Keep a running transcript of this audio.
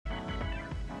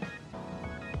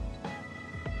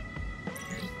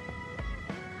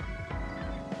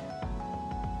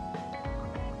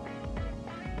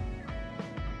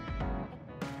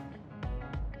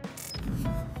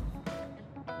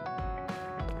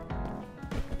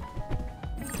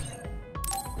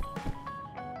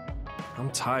I'm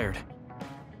tired.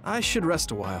 I should rest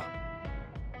a while.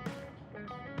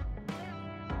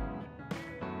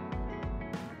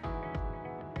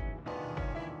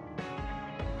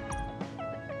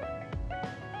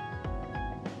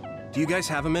 Do you guys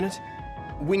have a minute?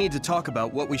 We need to talk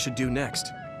about what we should do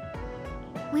next.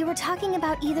 We were talking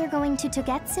about either going to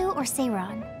Togetsu or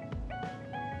Seiran.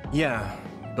 Yeah,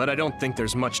 but I don't think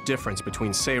there's much difference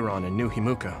between Seiran and New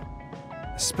Himuka.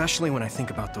 Especially when I think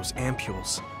about those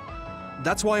ampules.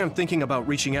 That's why I'm thinking about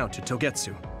reaching out to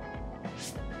Togetsu.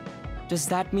 Does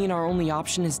that mean our only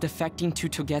option is defecting to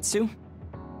Togetsu?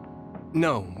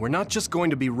 No, we're not just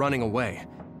going to be running away.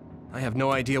 I have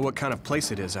no idea what kind of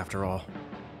place it is, after all.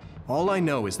 All I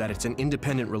know is that it's an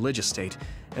independent religious state,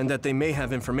 and that they may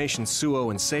have information Suo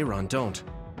and Seiran don't.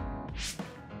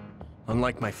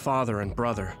 Unlike my father and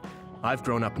brother, I've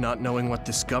grown up not knowing what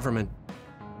this government,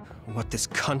 what this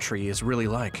country is really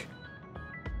like.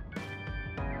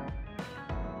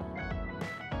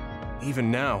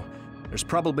 Even now, there's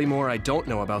probably more I don't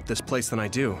know about this place than I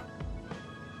do.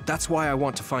 That's why I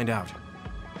want to find out.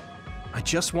 I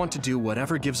just want to do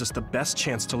whatever gives us the best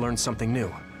chance to learn something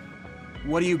new.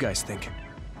 What do you guys think?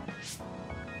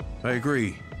 I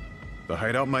agree. The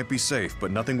hideout might be safe,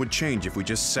 but nothing would change if we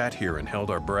just sat here and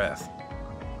held our breath.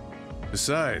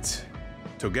 Besides,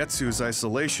 Togetsu's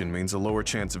isolation means a lower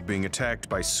chance of being attacked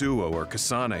by Suo or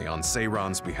Kasane on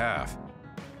Seiran's behalf.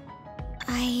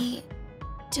 I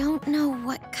don't know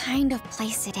what kind of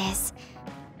place it is,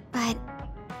 but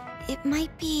it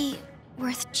might be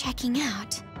worth checking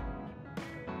out.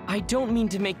 I don't mean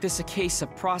to make this a case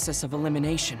of process of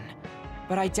elimination,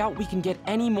 but I doubt we can get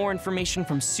any more information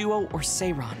from Suo or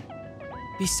Seiran.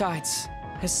 Besides,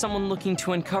 as someone looking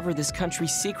to uncover this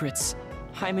country's secrets,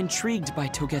 I'm intrigued by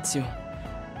Togetsu.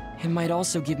 It might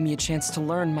also give me a chance to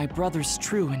learn my brother's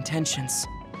true intentions.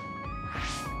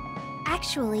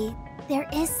 Actually, there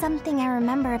is something I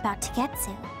remember about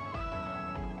Togetsu.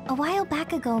 A while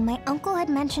back ago, my uncle had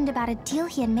mentioned about a deal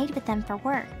he had made with them for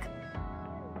work.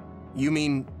 You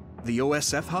mean the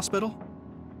OSF hospital?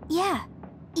 Yeah.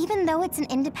 Even though it's an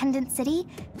independent city,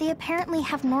 they apparently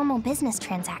have normal business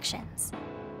transactions.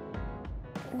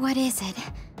 What is it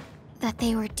that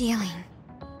they were dealing?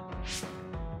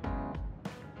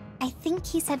 I think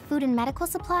he said food and medical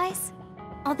supplies,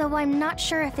 although I'm not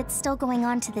sure if it's still going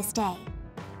on to this day.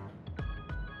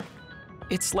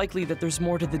 It's likely that there's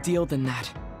more to the deal than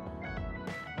that.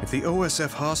 If the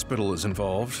OSF hospital is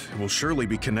involved, it will surely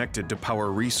be connected to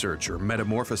power research or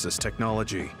metamorphosis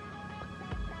technology.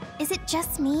 Is it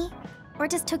just me, or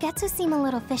does Togetsu seem a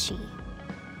little fishy?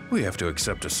 We have to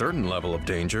accept a certain level of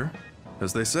danger.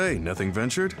 As they say, nothing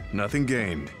ventured, nothing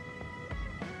gained.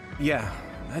 Yeah,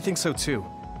 I think so too.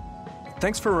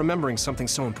 Thanks for remembering something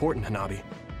so important, Hanabi.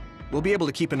 We'll be able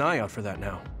to keep an eye out for that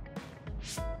now.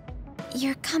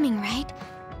 You're coming, right?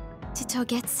 To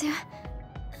Togetsu?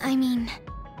 I mean...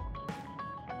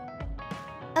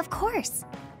 Of course!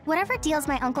 Whatever deals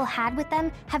my uncle had with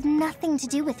them have nothing to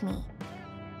do with me.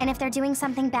 And if they're doing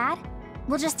something bad,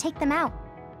 we'll just take them out.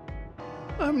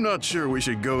 I'm not sure we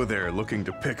should go there looking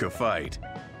to pick a fight.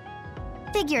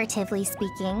 Figuratively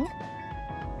speaking.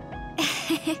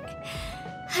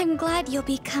 I'm glad you'll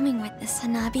be coming with us,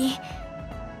 Hanabi.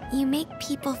 You make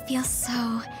people feel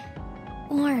so...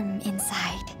 warm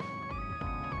inside.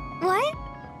 What?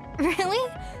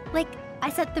 Really? Like, I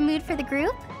set the mood for the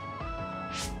group?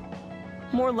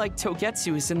 More like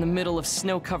Togetsu is in the middle of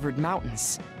snow-covered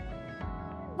mountains.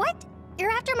 What?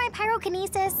 You're after my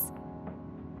pyrokinesis?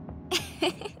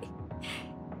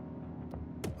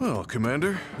 Well,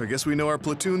 Commander, I guess we know our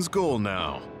platoon's goal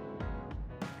now.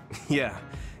 Yeah,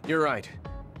 you're right.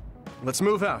 Let's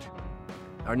move out.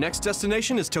 Our next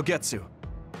destination is Togetsu.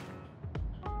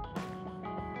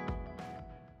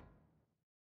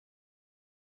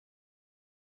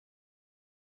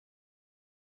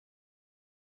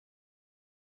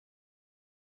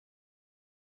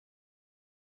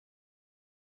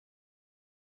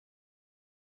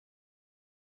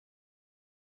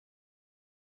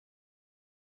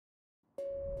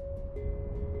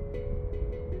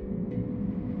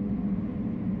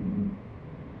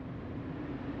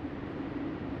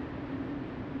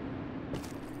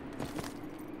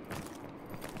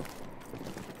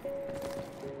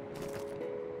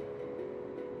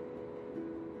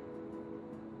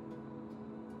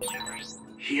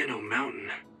 Hieno Mountain.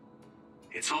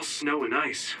 It's all snow and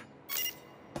ice.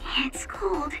 It's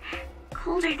cold.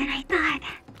 Colder than I thought.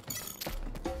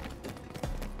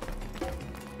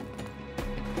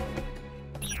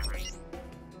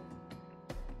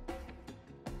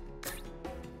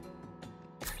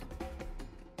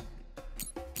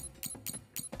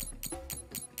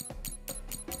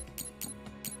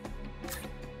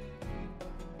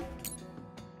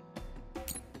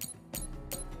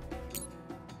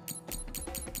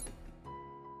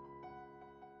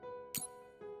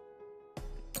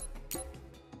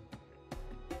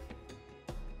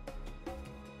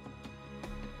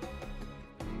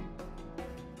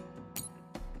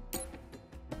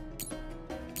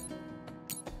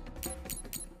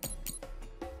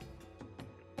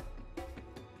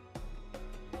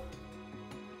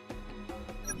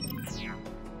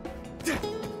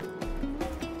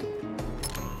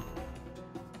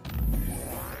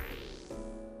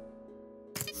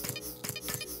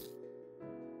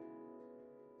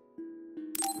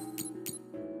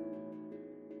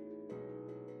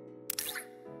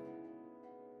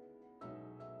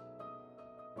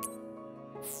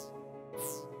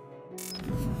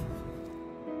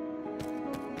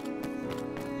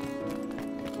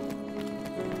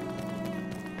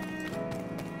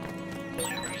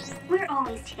 We're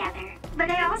always together, but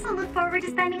I also look forward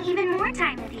to spending even more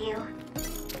time with you.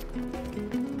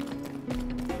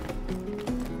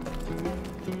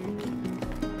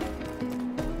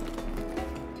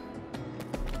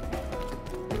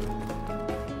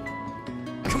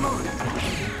 Come on!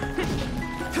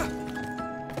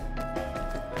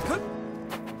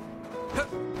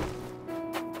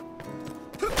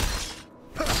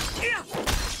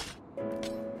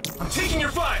 I'm taking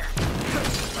your fire!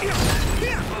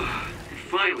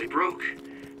 It finally broke.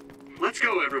 Let's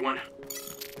go, everyone.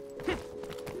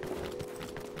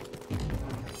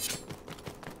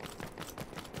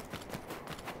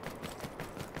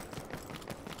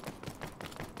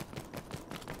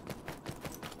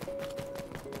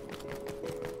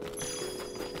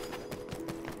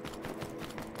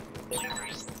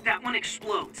 That one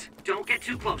explodes. Don't get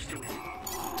too close to it.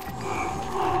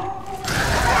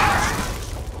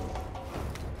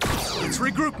 Let's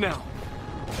regroup now.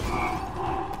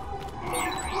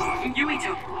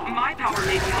 Yuito, my power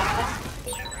may be helpful.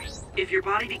 If your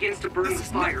body begins to burn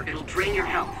with fire, it'll drain your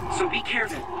health, so be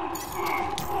careful.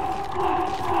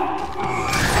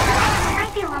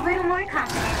 I feel a little more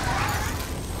confident.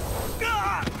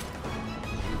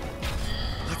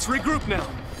 Let's regroup now.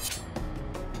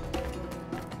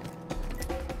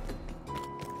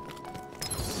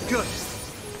 Good.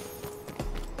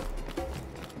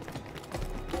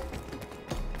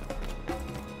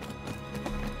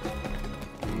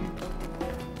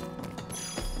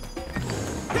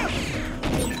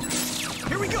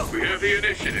 Here we go. We have the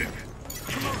initiative.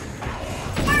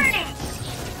 Burn it!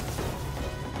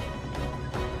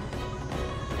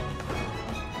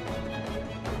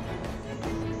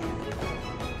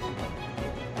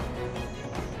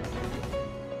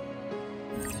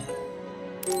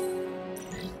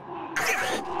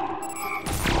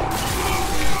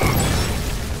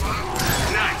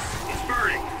 Nice. It's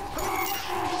burning.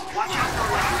 Watch out for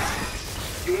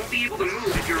electric. You won't be able to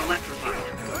move if you're electrified.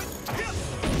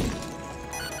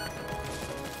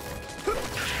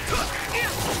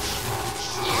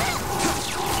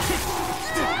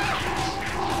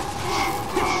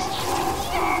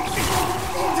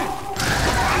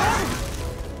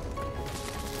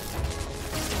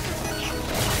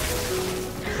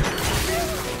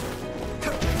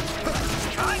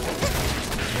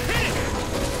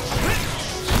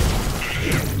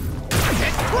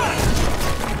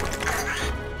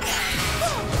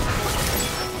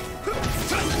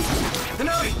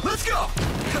 Let's go!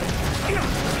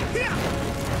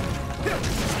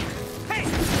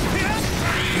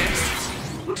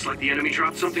 Next. Looks like the enemy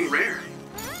dropped something rare.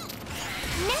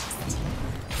 Next!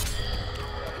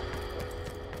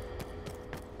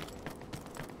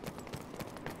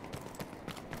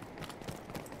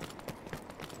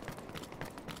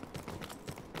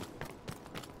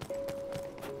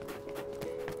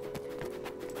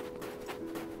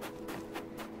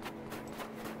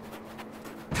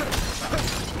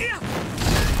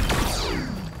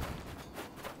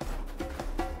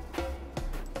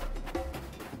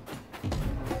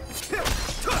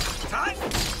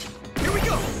 Here we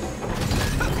go!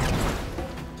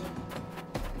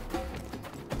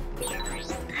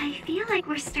 I feel like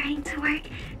we're starting to work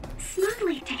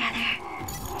smoothly together.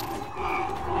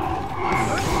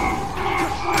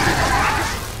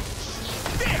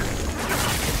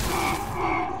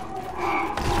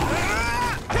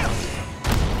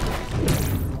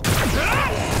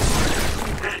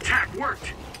 That attack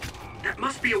worked. That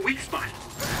must be a weak spot.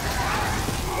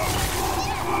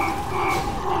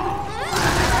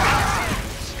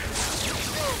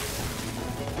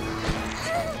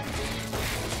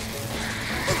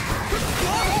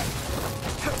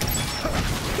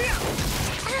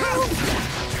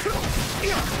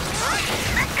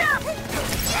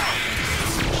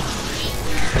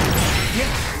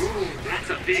 Ooh, that's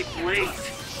a big blaze.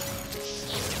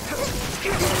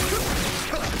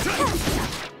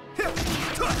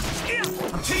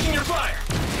 I'm taking your fire!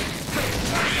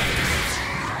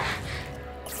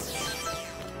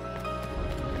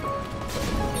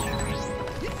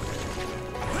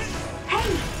 Hey,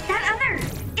 that other!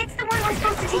 It's the one we're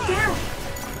supposed to take down.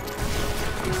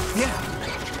 Yeah.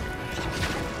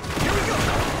 Here we go!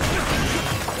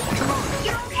 Come on!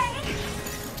 You okay?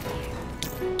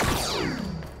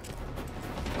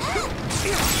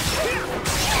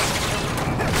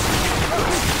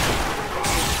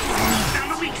 Found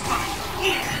the weak spot.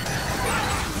 Yeah.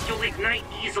 You'll ignite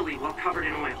easily while covered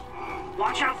in oil.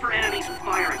 Watch out for enemies with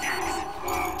fire attacks.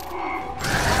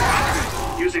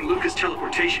 Using Luca's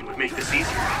teleportation would make this easier.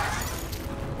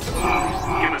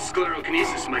 Gamma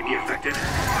sclerokinesis might be affected.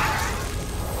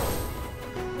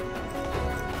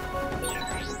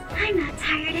 I'm not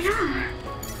tired at all.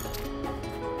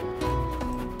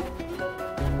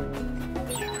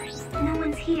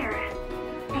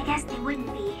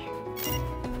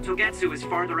 Togetsu is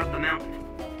farther up the mountain.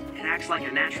 It acts like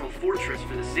a natural fortress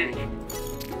for the city.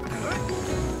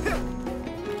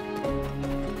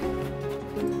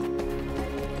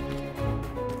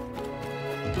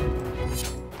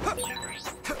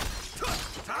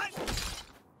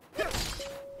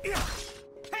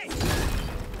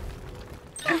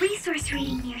 A resource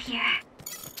reading near here.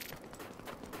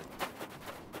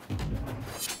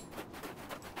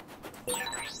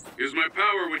 Here's my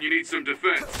power when you need some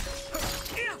defense.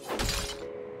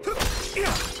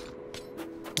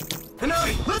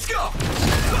 Hanabi, let's go!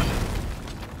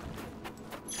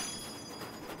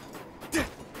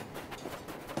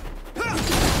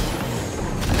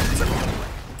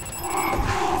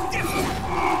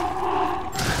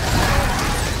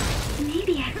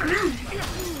 Maybe I've grown.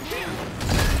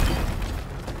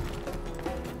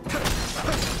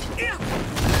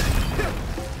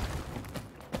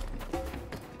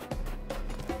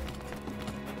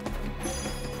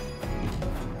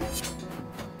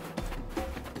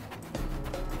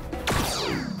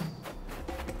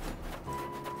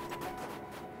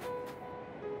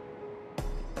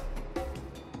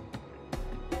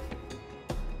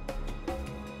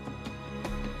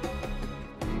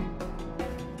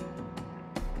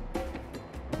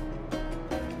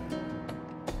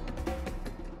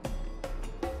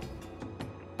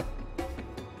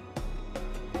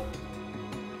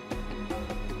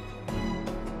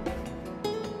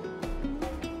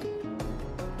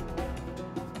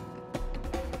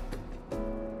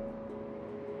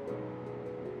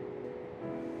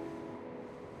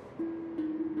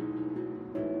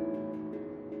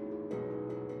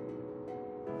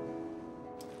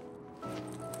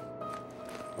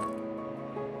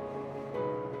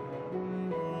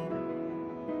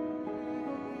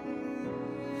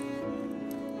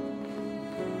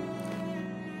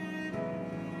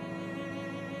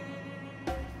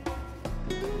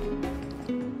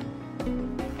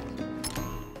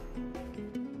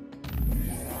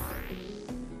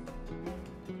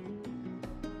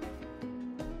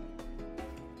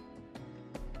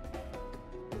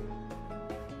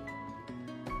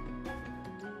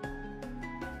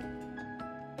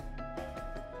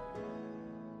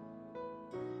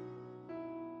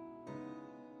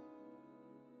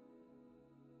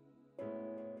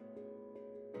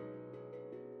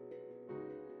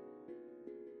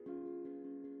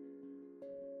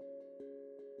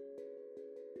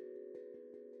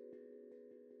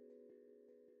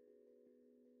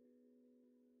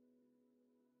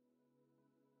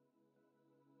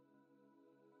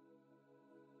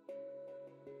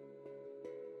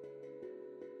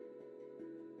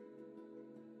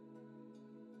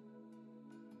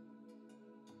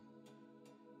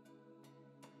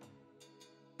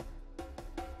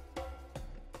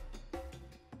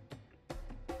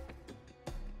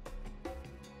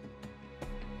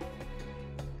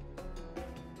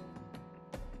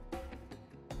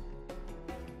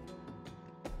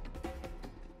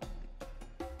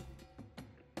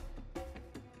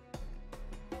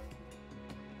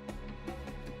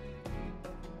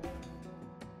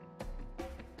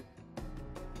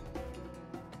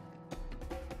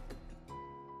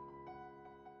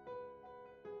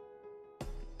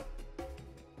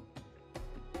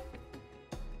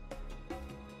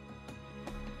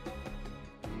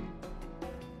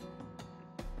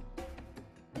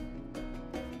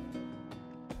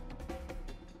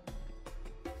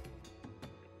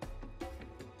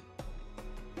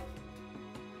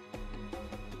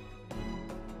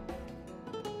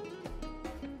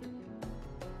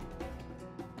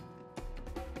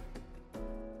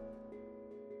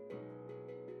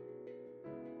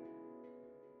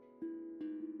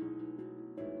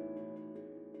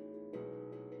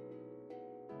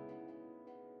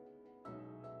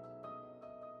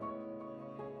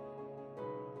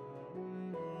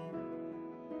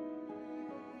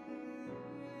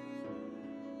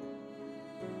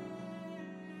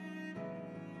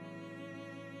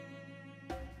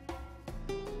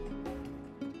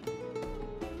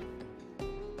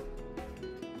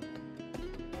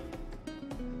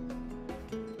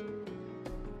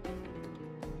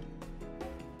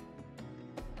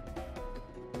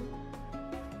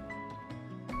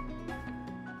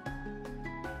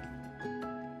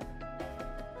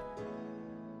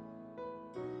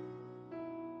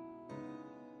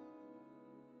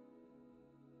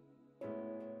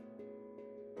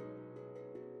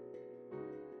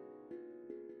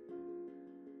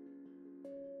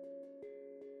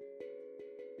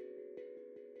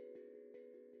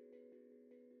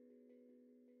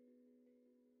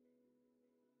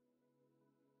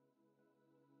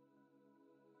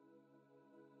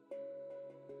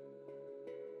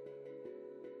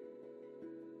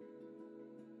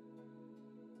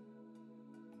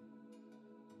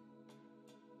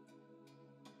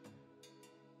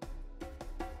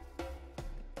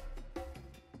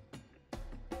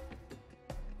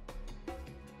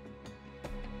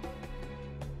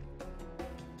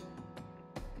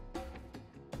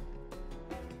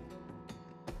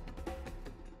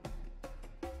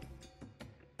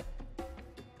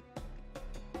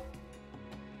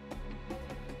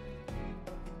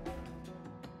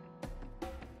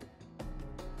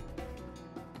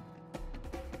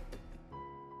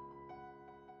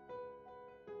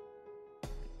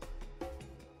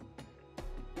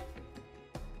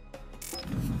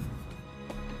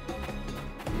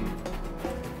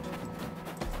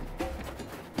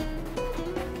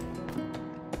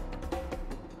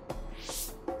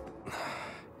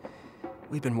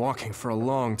 We've been walking for a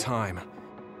long time.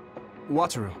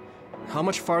 Wataru, how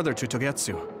much farther to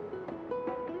Togetsu?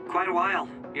 Quite a while.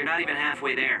 You're not even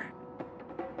halfway there.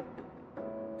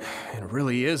 It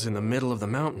really is in the middle of the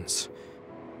mountains.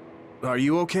 Are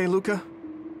you okay, Luca?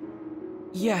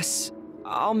 Yes,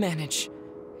 I'll manage.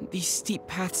 These steep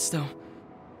paths, though,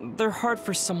 they're hard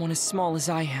for someone as small as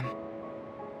I am.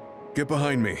 Get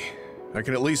behind me. I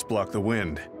can at least block the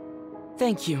wind.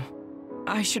 Thank you.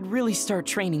 I should really start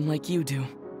training like you do.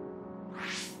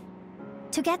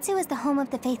 Togetsu is the home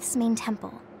of the Faith's main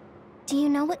temple. Do you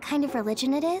know what kind of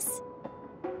religion it is?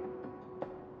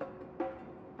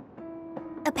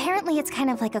 Apparently it's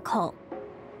kind of like a cult.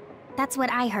 That's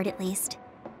what I heard, at least.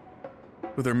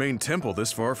 With their main temple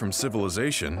this far from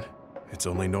civilization, it's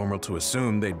only normal to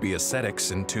assume they'd be ascetics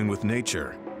in tune with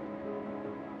nature.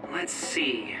 Let's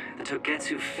see. The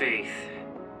Togetsu faith.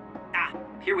 Ah,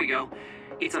 here we go.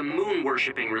 It's a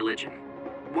moon-worshipping religion.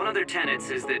 One of their tenets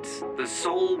is that the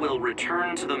soul will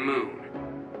return to the moon.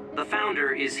 The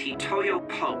founder is Hitoyo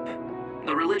Pope.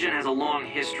 The religion has a long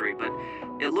history, but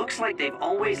it looks like they've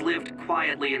always lived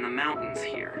quietly in the mountains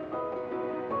here.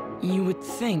 You would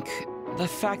think the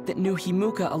fact that New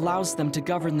Himuka allows them to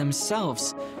govern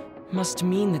themselves must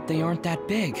mean that they aren't that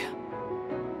big.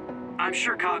 I'm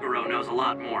sure Kagero knows a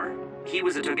lot more. He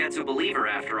was a Togetsu believer,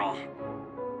 after all.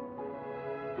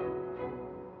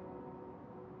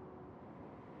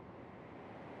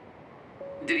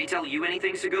 Did he tell you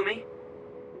anything, Tsugumi?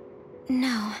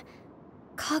 No.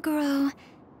 Kagero...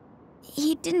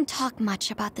 he didn't talk much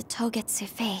about the Togetsu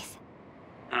faith.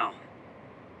 Oh.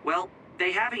 Well,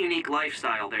 they have a unique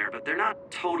lifestyle there, but they're not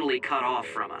totally cut off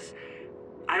from us.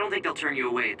 I don't think they'll turn you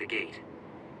away at the gate.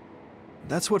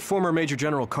 That's what former Major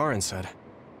General Karin said.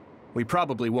 We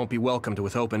probably won't be welcomed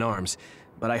with open arms,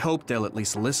 but I hope they'll at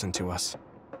least listen to us.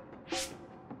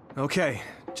 Okay,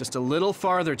 just a little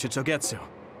farther to Togetsu.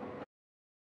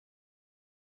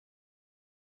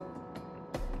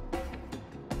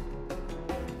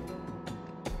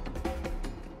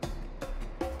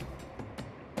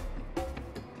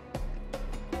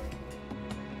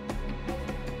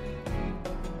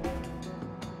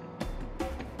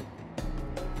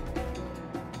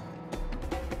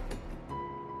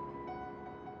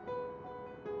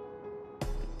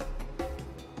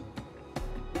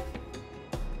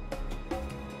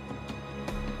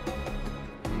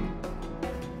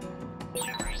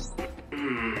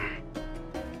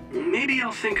 Maybe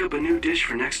I'll think up a new dish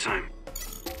for next time.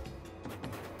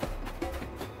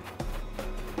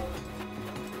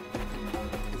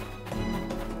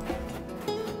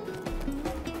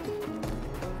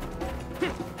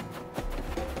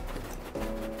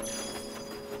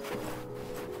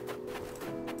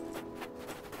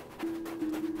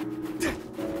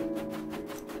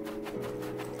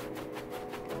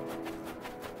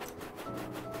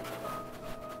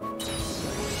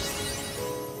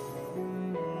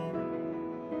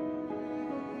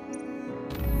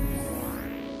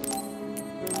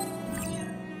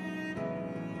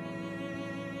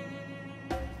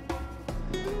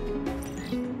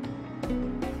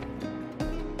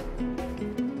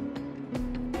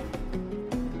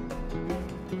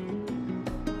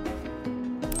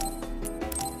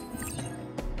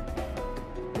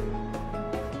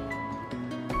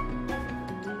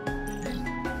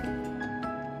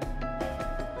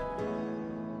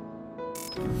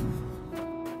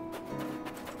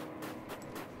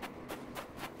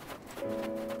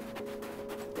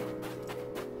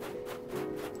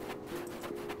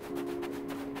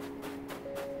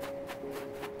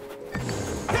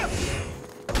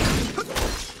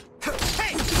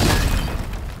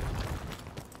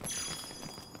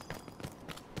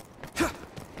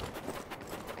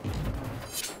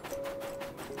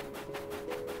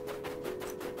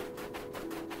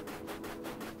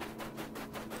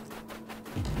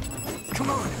 Come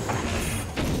on!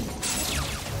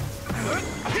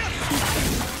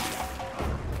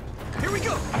 Here we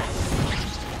go!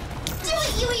 Do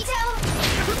it, Yuito!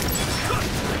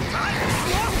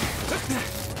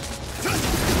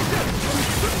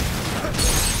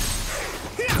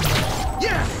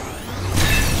 Yeah!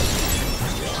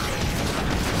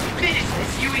 Finish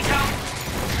this, Yuito!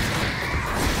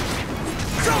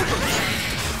 It's over!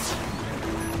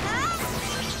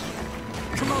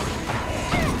 Come on!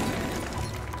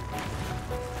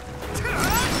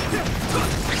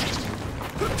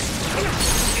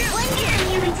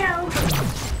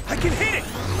 I can hit it!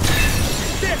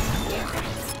 There!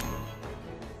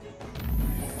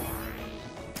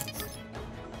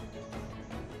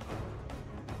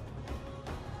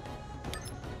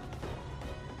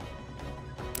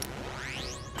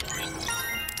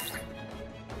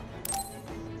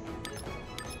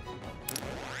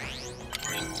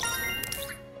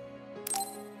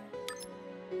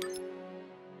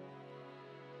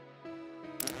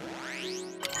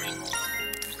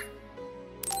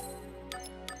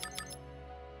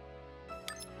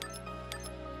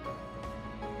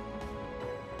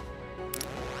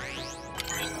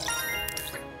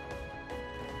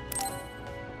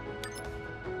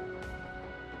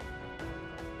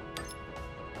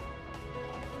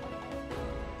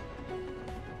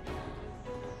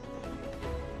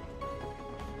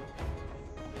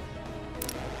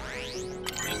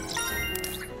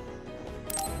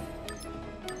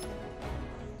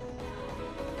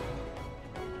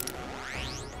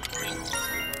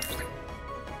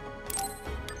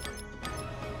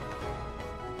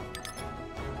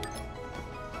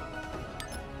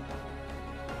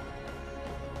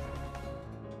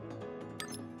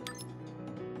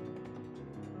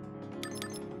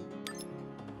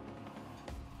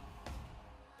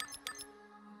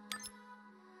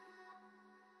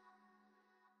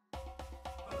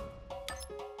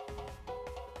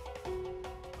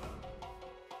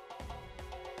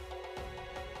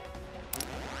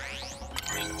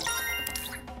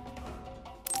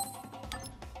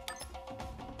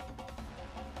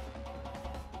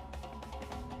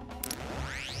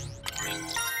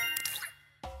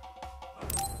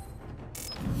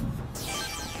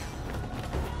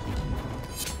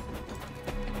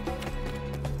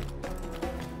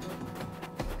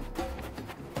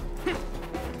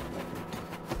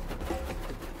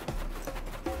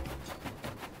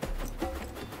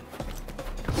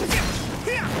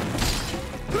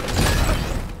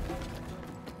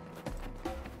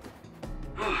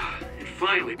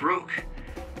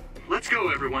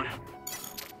 everyone.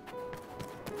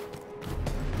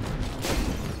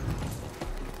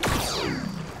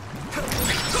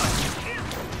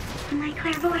 My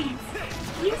clairvoyance.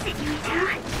 Use it, Yuito.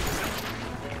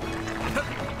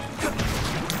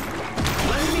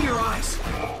 Lend me your eyes.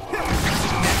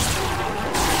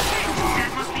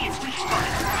 That must be its weak spot.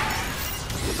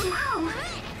 Whoa!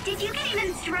 Did you get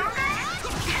even stronger?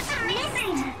 That's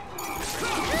amazing!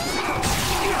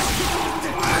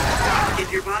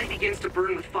 If your body begins to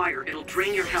burn with fire, it'll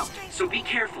drain your health, so be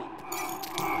careful.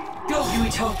 Go,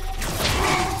 Yuito!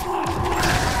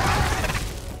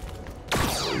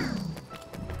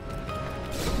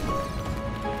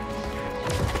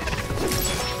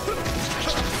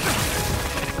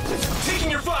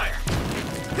 Taking your fire.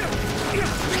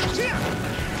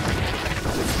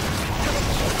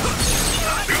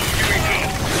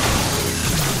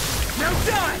 Now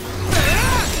die!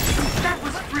 That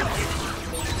was brilliant.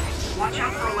 Watch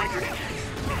out for electric attacks.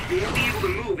 You won't be able to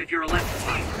move if you're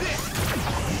electrified.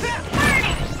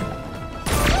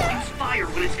 Use fire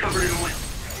when it's covered in oil.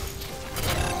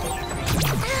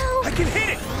 Ow! I can hit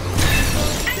it.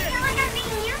 I feel like I'm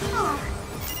being useful.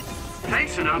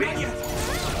 Thanks, Tsunami.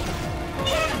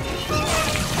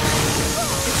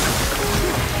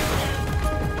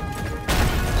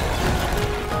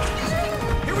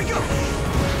 Here we go.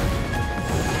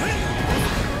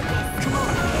 Come on.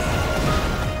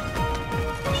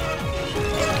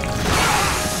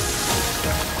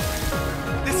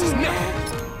 This is nothing.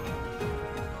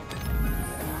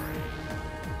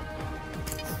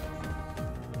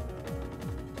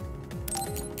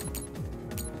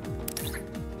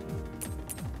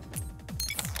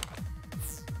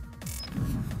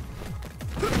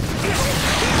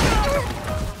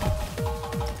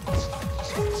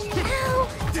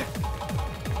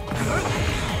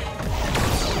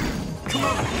 Come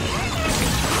on.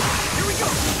 Here we go.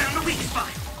 Found the weak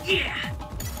spot. Yeah.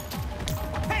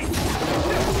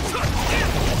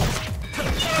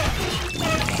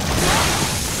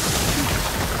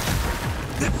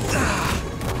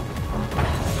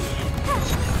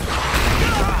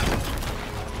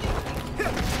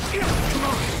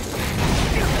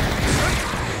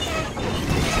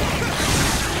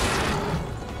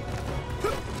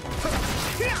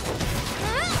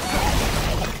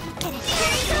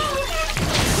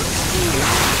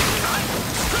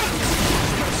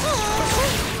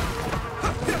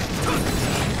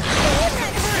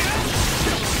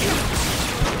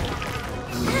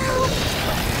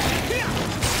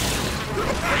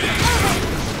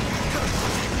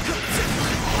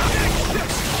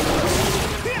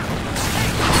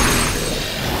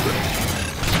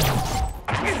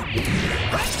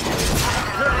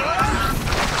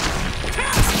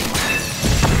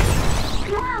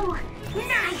 Whoa!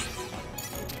 Nice!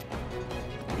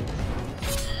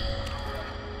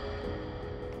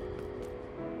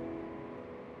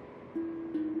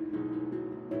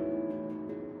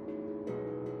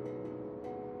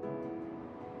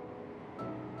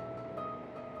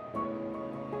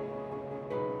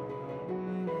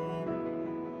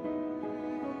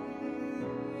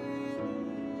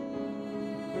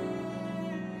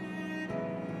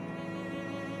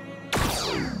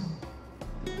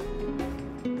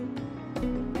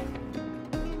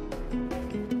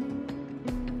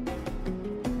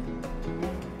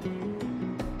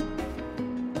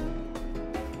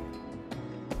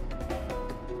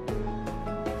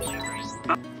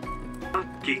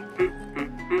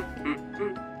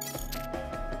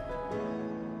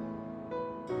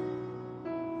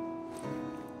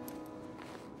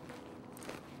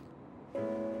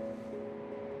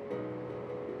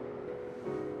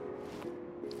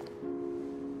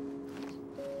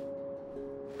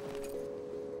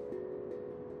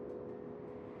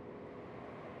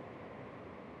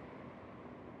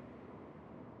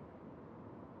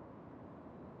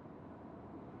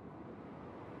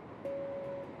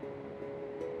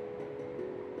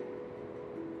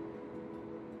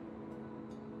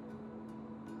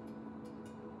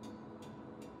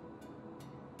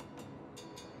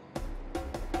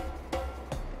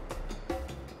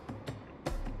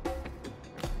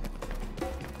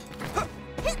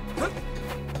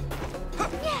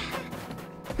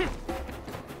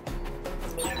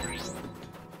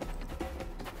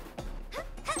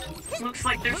 Looks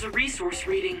like there's a resource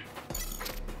reading.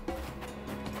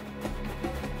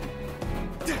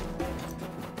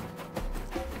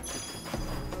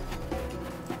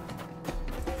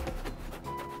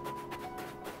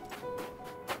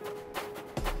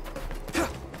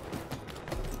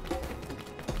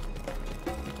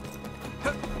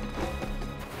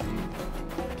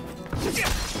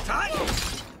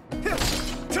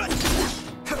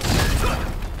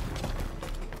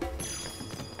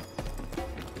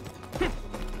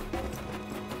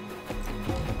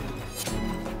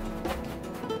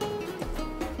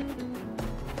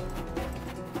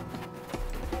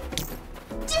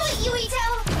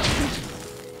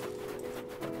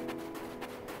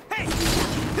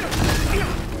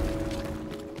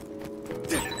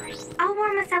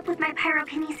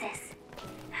 pyrokinesis.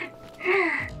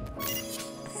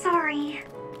 Sorry.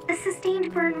 The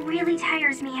sustained burn really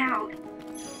tires me out.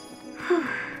 Whew.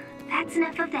 That's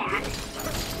enough of that.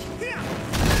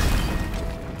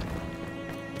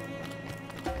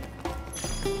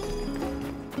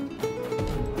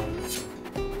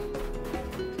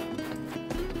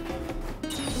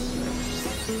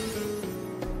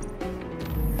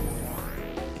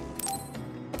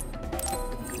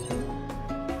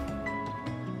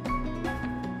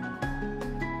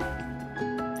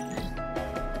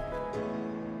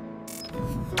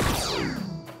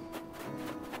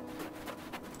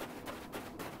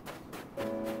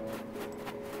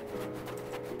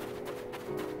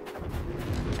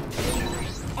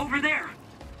 Over there!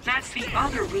 That's the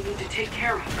other we need to take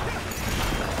care of.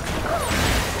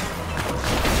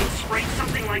 It sprayed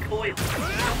something like oil.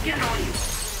 Don't get it on you.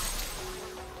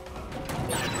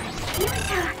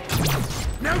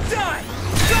 Now die!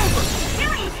 It's over! Do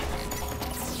it!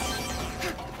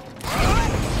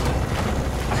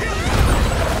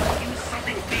 Use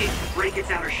something big to break its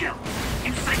outer shell.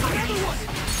 Use psychokinesis.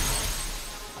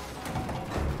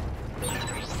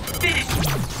 Finish!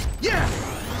 Yeah!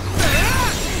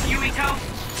 Yumito!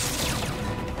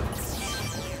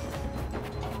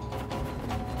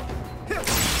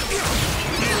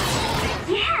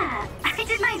 Yeah! I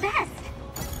did my best!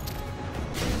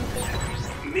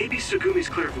 Maybe Sugumi's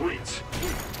clairvoyance.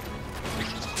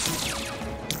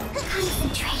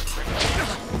 Concentrate.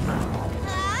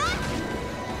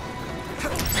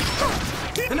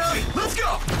 Hanabi, let's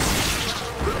go!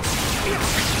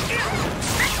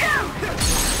 Let's go!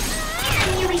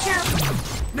 Yeah, Yumito!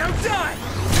 Now die!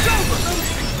 It's over!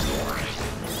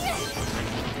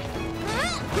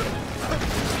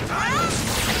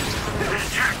 That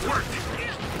attack worked!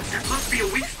 That must be a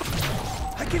weak spot.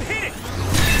 I can hit it!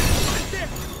 Right there!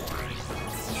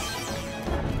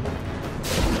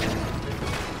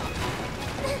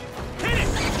 Hit it!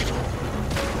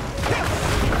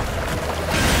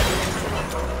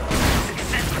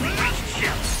 Successfully reached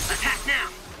shell. Attack now!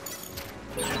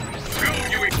 Go,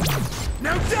 Yui!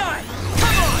 Now die!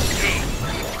 Come on!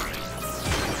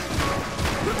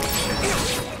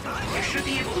 You should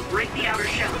be able to break the outer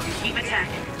shell if you keep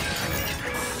attacking.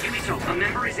 Yumito, a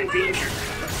member is in danger.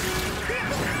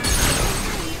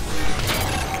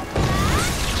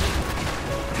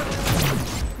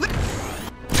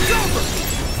 It's over!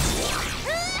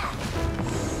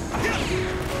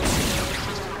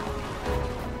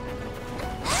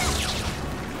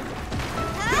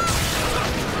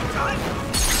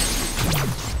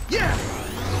 Yeah!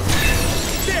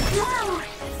 There! Whoa!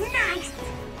 Nice!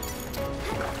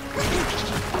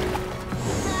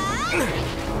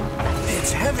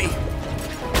 It's heavy!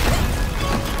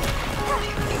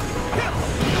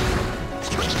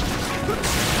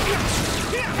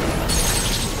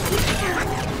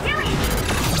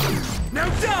 Now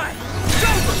die! It's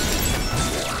over!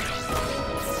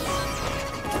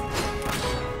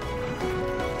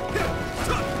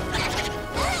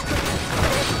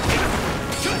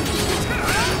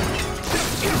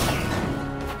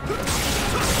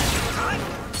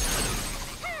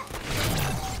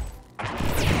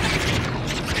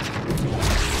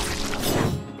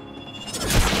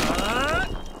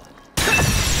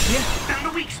 Found a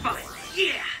weak spot.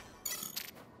 Yeah!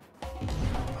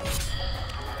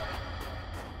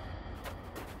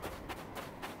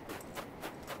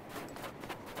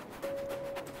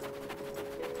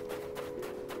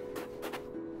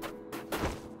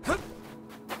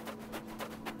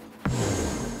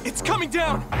 It's coming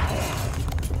down!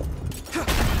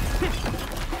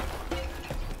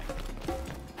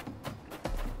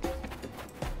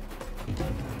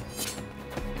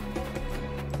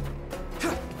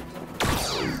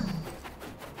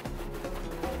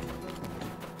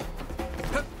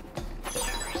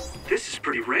 This is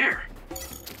pretty rare.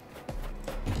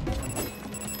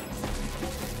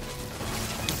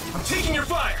 I'm taking your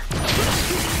fire!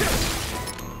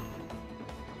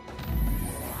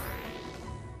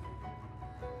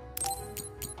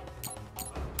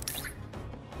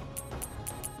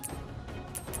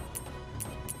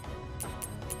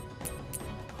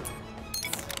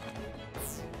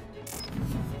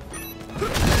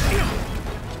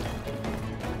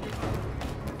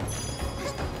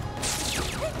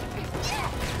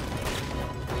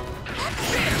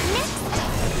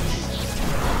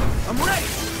 I'm ready!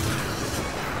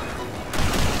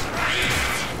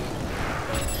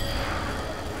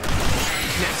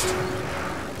 Next.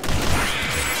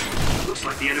 Looks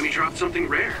like the enemy dropped something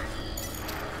rare.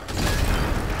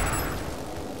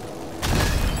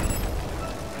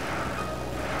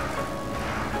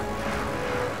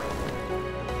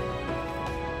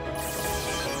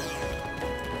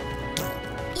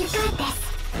 You got this.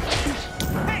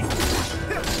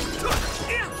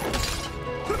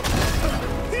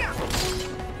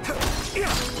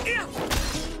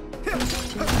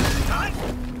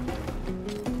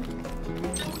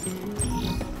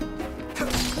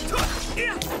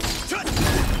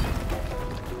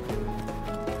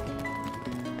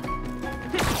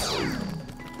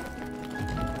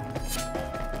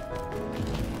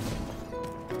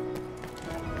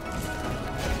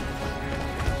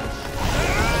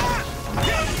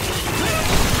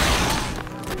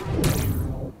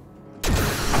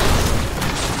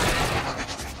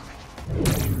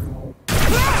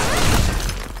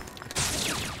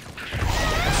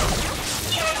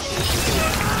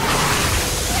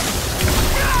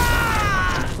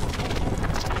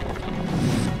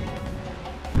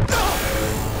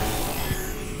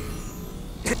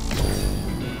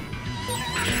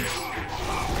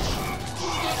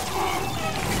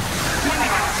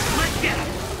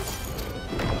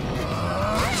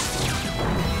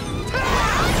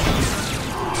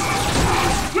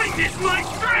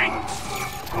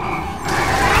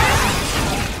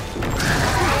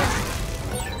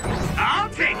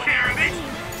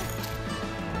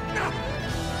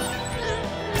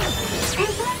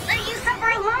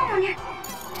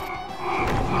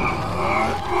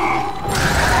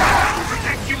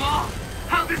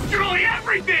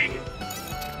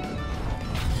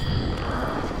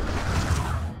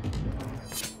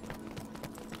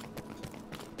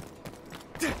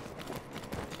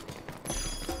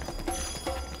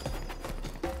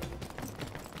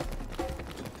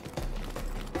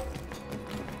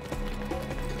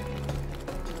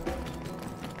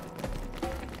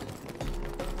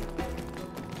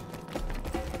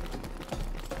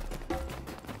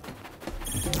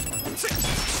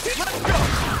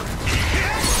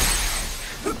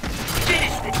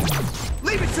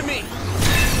 Leave it to me!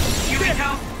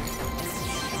 Yuriko!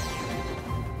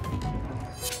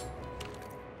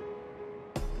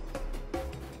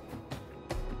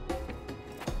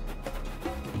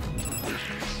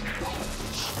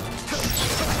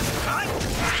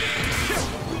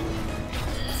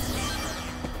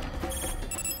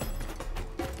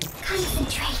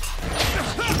 Concentrate.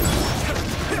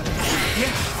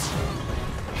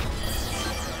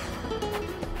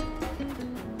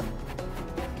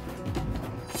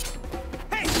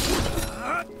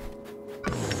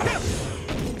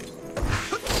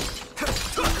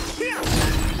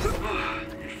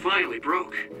 It finally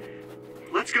broke.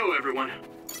 Let's go, everyone.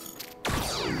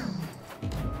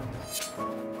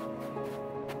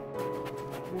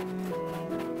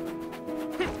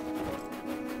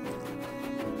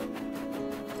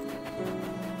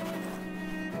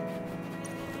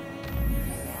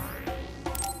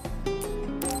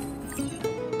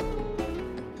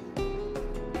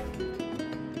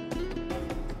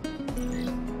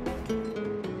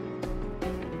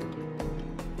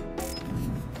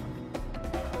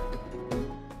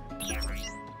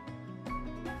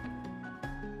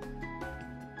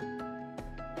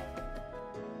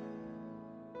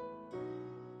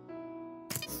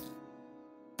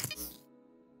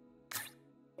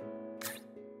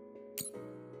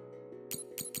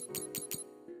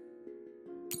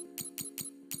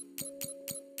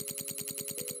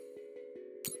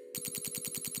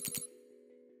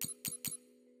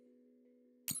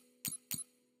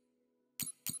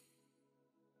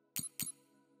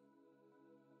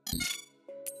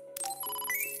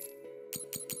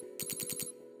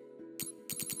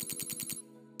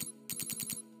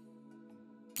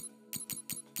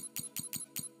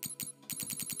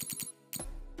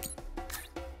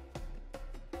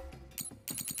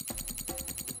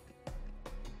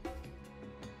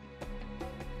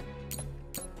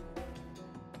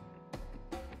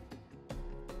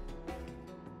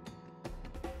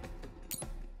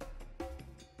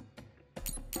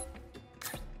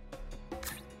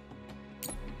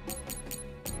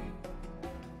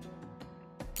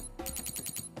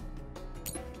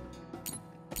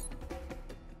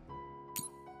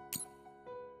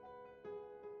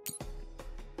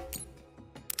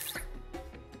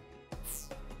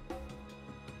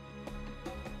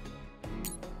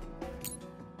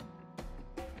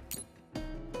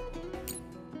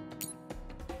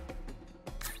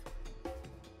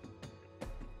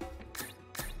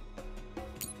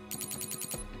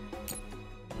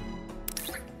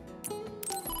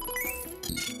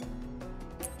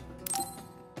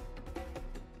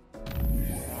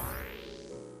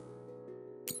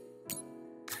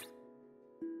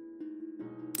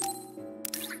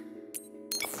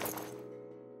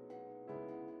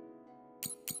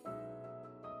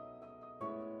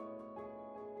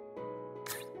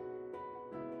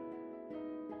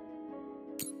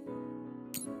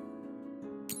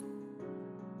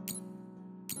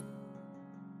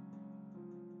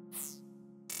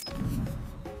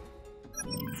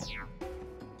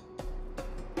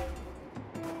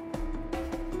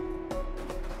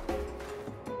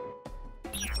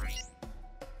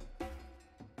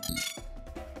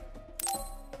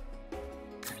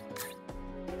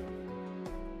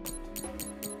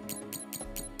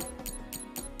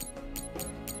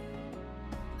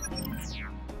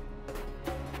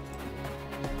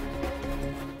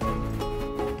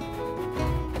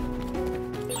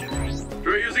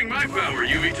 my power,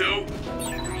 Yumito.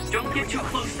 Don't get too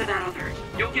close to that other.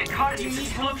 You'll get caught in this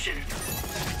explosion.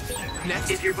 Next.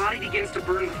 If your body begins to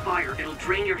burn with fire, it'll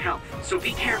drain your health, so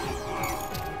be careful.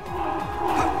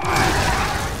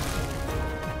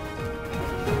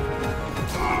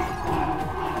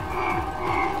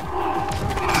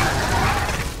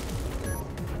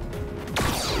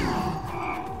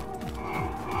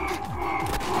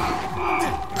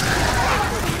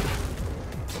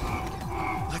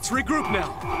 Let's regroup now.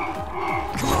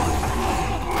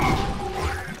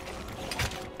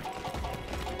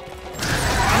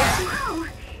 Whoa!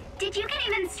 Did you get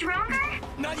even stronger?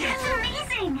 Not yet. That's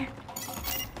amazing!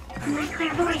 My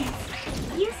clairvoyance.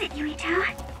 Use it, Yuito.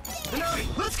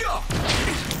 Hanabi, let's go!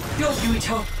 Go,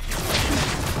 Yuito!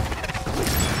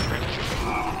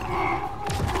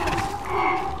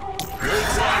 Good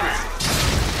climbing.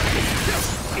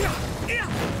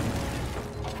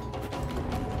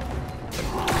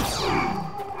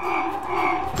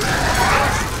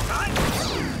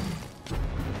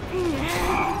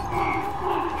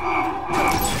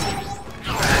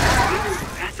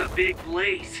 That's a big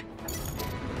blaze.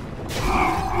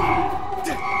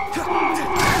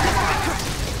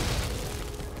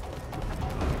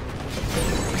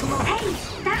 Hey,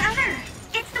 that other!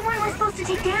 It's the one we're supposed to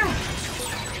take down.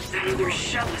 That other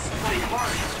shell is quite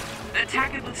hard.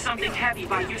 Attack it with something heavy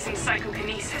by using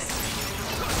psychokinesis.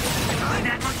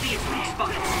 That must be its weak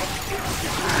spot.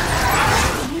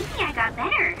 Maybe I got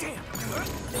better.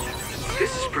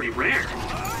 This is pretty rare.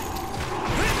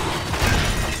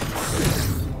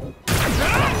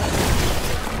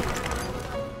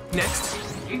 Next.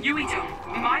 Yuito,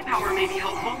 my power may be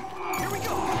helpful.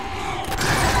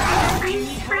 I'm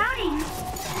sprouting.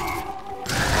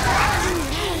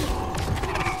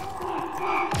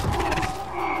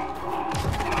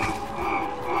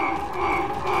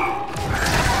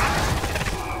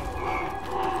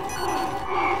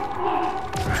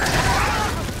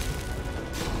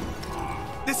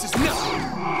 This is nothing.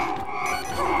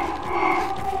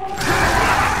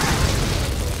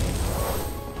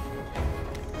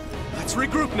 Let's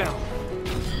regroup now.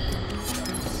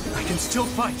 I can still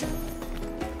fight.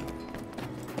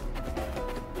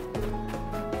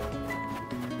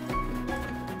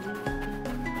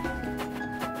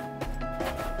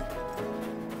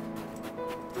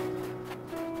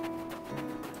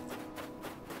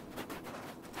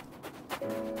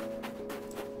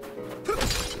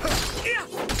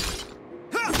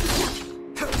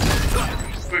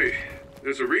 Wait,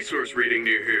 there's a resource reading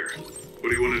near here. What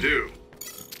do you want to do?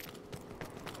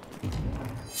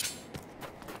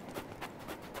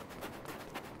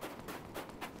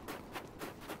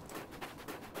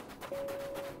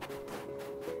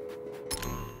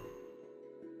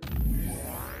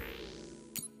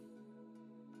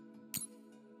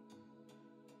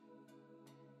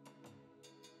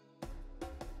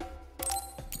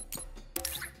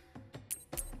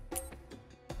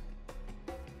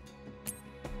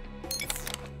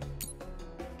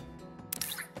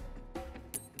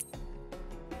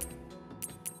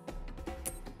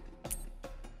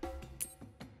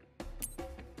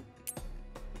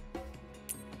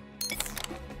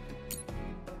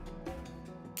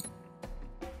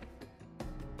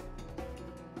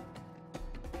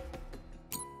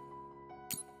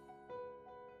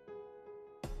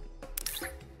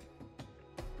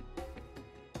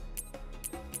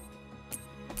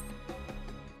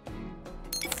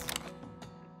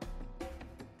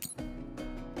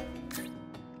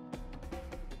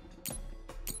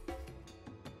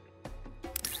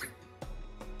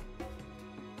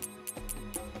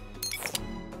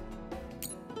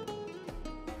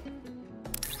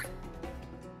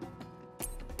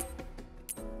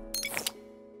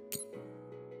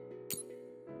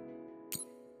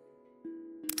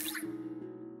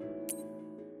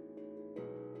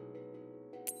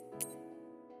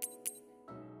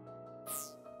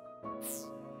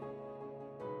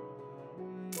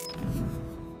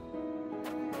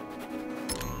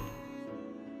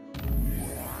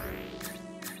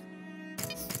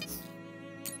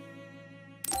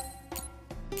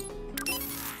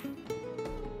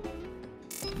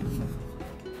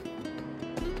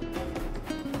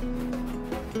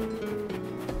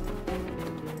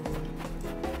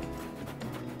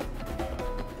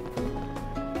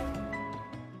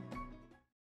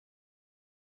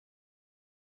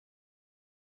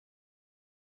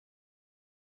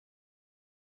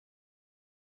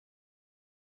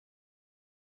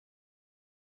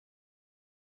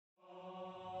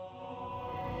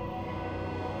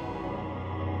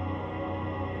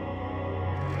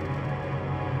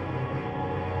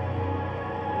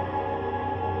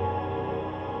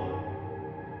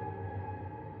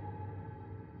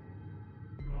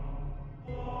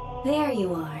 There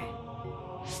you are.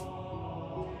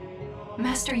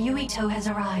 Master Yuito has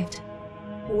arrived.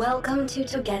 Welcome to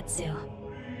Togetsu.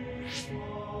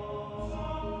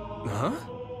 Huh?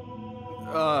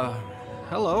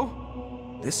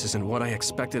 Hello? This isn't what I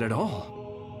expected at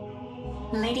all.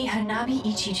 Lady Hanabi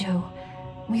Ichijo,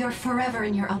 we are forever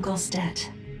in your uncle's debt.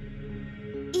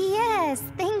 Yes,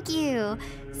 thank you.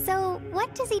 So,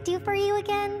 what does he do for you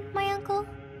again, my uncle?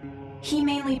 He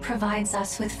mainly provides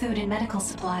us with food and medical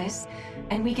supplies,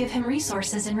 and we give him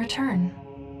resources in return.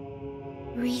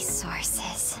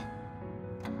 Resources.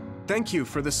 Thank you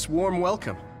for this warm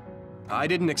welcome. I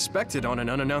didn't expect it on an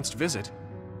unannounced visit.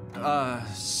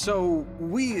 So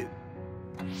we...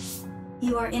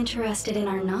 You are interested in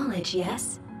our knowledge,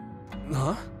 yes?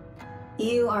 Huh?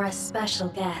 You are a special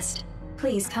guest.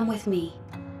 Please come with me.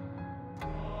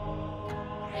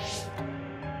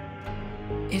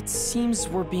 It seems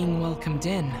we're being welcomed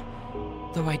in,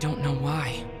 though I don't know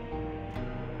why.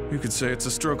 You could say it's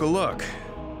a stroke of luck,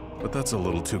 but that's a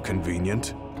little too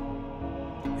convenient.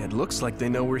 It looks like they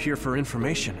know we're here for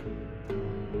information.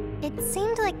 It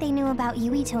seemed like they knew about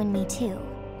Yuito and me too.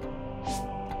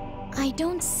 I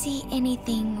don't see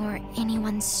anything or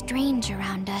anyone strange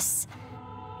around us,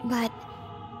 but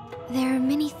there are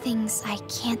many things I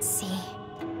can't see.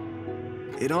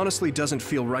 It honestly doesn't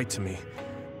feel right to me,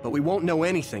 but we won't know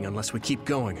anything unless we keep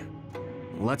going.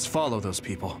 Let's follow those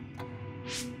people.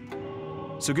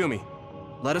 Tsugumi,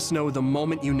 let us know the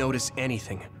moment you notice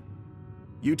anything.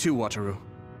 You too, Wataru.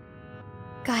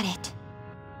 Got it.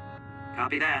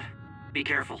 Copy that. Be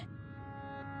careful.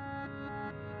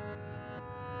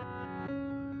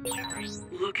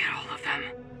 Look at all of them.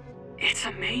 It's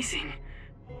amazing.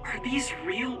 Are these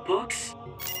real books?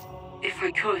 If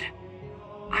I could,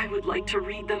 I would like to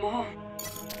read them all.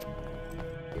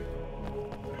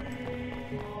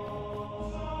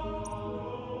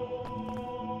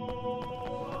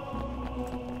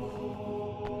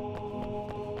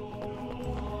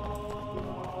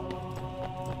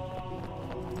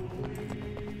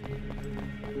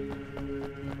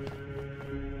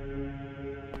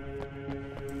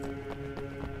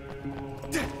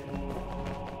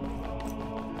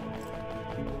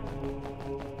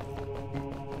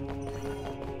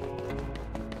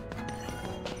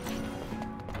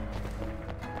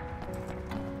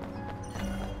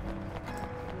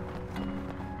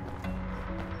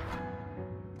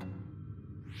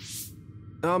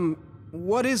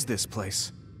 What is this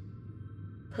place?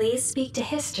 Please speak to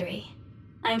history.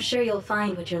 I'm sure you'll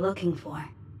find what you're looking for.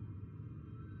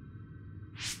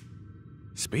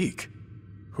 Speak?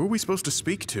 Who are we supposed to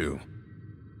speak to?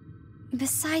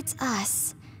 Besides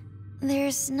us,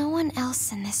 there's no one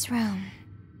else in this room.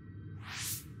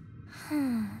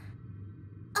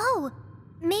 Oh,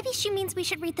 maybe she means we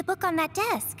should read the book on that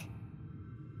desk.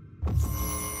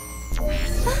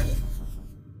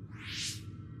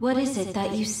 What is it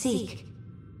that you seek?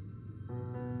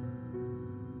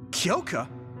 Kyoka?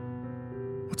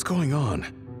 What's going on?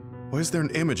 Why is there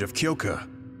an image of Kyoka?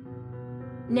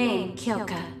 Name,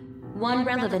 Kyoka. One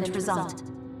relevant result.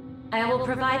 I will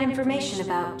provide information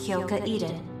about Kyoka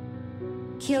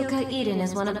Eden. Kyoka Eden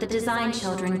is one of the design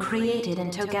children created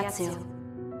in Togetsu.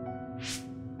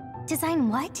 Design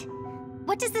what?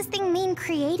 What does this thing mean,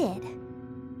 created?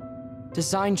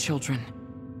 Design children.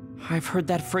 I've heard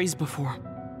that phrase before.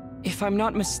 If I'm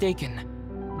not mistaken,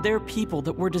 they're people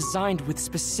that were designed with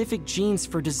specific genes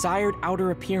for desired outer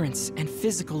appearance and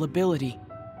physical ability.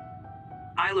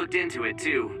 I looked into it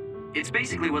too. It's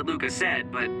basically what Luca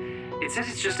said, but it says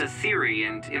it's just a theory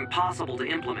and impossible to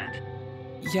implement.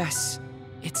 Yes,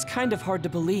 it's kind of hard to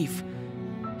believe.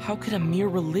 How could a mere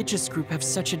religious group have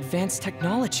such advanced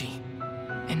technology?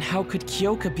 And how could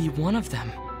Kyoka be one of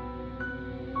them?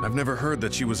 I've never heard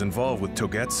that she was involved with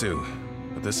Togetsu,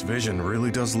 but this vision really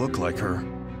does look like her.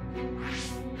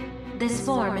 This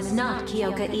form is not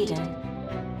Kyoka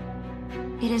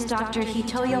Eden. It is Dr.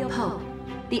 Hitoyo Pope,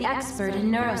 the expert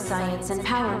in neuroscience and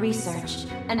power research,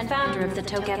 and founder of the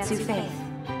Togetsu faith.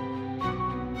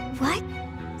 What?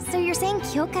 So you're saying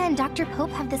Kyoka and Dr.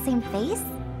 Pope have the same face?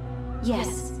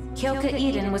 Yes, Kyoka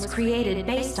Eden was created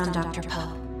based on Dr.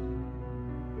 Pope.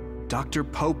 Dr.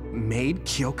 Pope made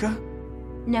Kyoka?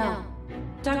 No.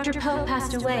 Dr. Pope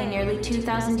passed away nearly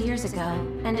 2,000 years ago,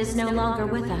 and is no longer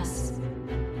with us.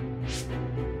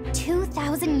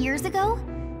 2,000 years ago?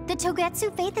 The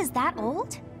Togetsu faith is that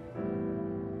old?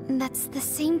 That's the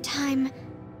same time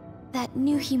that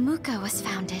New Himuka was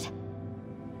founded.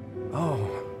 Oh,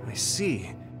 I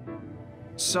see.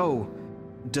 So,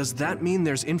 does that mean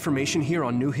there's information here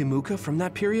on New Himuka from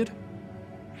that period?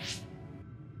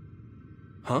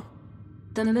 Huh?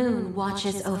 The moon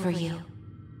watches over you.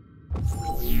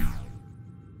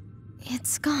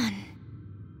 It's gone.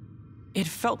 It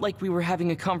felt like we were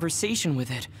having a conversation with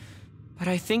it, but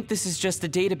I think this is just a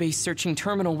database searching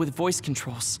terminal with voice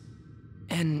controls.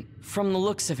 And from the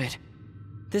looks of it,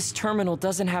 this terminal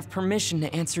doesn't have permission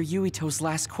to answer Yuito's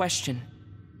last question.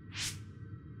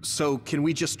 So, can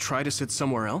we just try to sit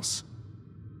somewhere else?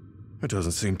 It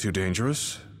doesn't seem too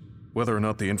dangerous. Whether or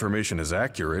not the information is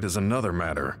accurate is another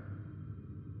matter.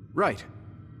 Right.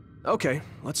 Okay,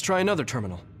 let's try another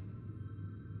terminal.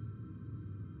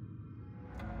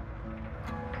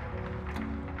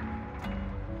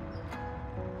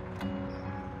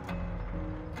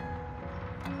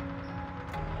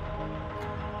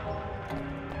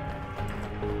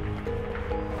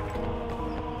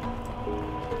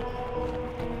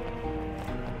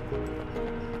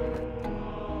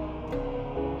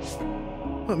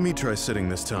 Let me try sitting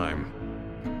this time.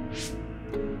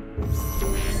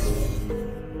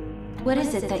 What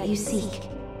is it that you seek?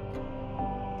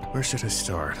 Where should I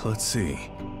start? Let's see.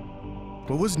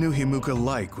 What was New Himuka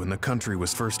like when the country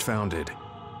was first founded?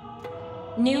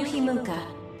 New Himuka.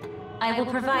 I will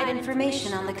provide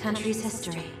information on the country's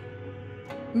history.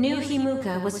 New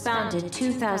Himuka was founded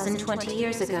 2,020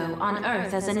 years ago on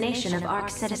Earth as a nation of Ark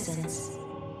citizens.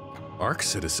 Ark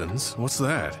citizens? What's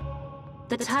that?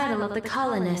 The title of the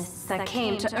colonists that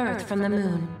came to Earth from the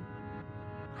moon.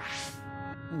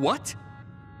 What?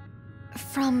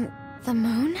 From the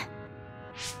moon?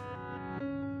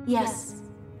 Yes.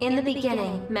 In the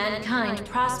beginning, mankind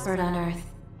prospered on Earth.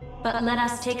 But let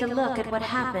us take a look at what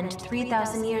happened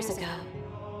 3,000 years ago.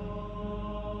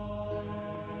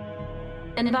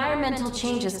 Environmental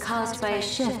changes caused by a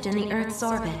shift in the Earth's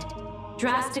orbit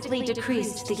drastically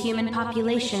decreased the human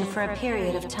population for a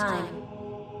period of time.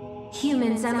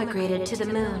 Humans emigrated to the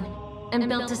moon and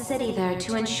built a city there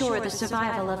to ensure the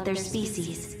survival of their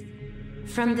species.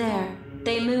 From there,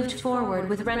 they moved forward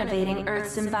with renovating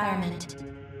Earth's environment.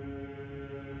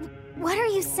 What are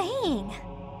you saying?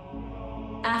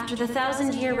 After the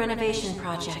 1,000-year renovation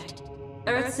project,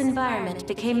 Earth's environment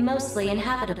became mostly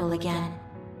inhabitable again.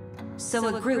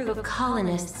 So a group of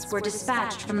colonists were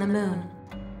dispatched from the moon.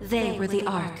 They were the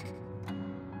Ark.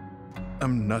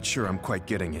 I'm not sure I'm quite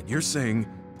getting it. You're saying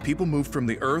people moved from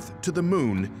the Earth to the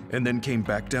moon and then came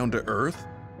back down to Earth?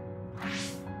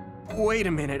 Wait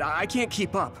a minute, I can't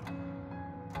keep up.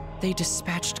 They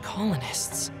dispatched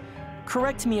colonists.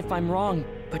 Correct me if I'm wrong,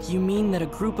 but you mean that a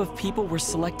group of people were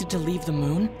selected to leave the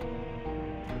moon?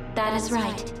 That is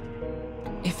right.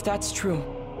 If that's true,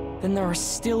 then there are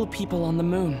still people on the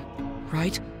moon,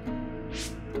 right?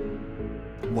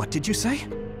 What did you say?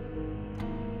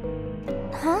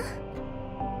 Huh?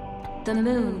 The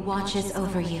moon watches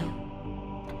over you.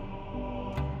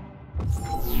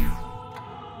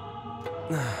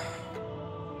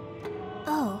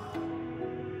 Oh.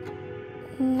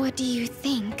 What do you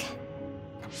think?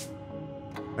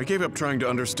 I gave up trying to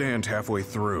understand halfway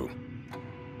through.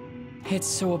 It's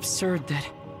so absurd that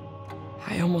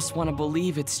I almost want to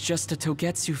believe it's just a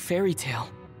Togetsu fairy tale.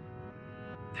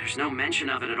 There's no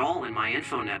mention of it at all in my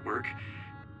info network.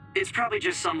 It's probably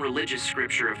just some religious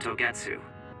scripture of Togetsu.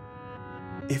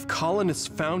 If colonists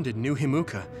founded New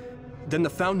Himuka, then the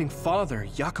founding father,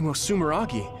 Yakumo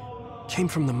Sumeragi, came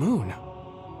from the moon.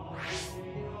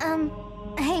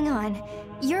 Hang on.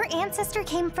 Your ancestor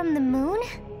came from the moon?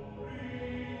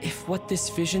 If what this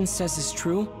vision says is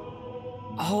true,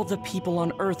 all the people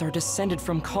on Earth are descended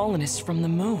from colonists from the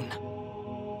moon.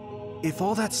 If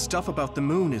all that stuff about the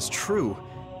moon is true,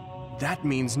 that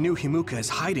means New Himuka is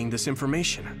hiding this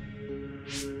information.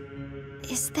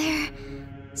 Is there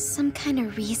some kind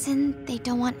of reason they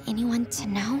don't want anyone to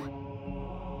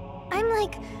know? I'm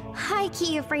like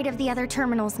high-key afraid of the other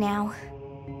terminals now.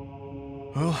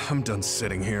 Well, I'm done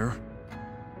sitting here.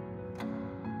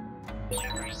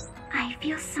 I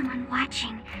feel someone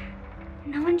watching.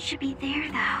 No one should be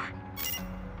there, though.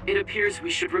 It appears we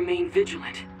should remain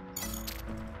vigilant.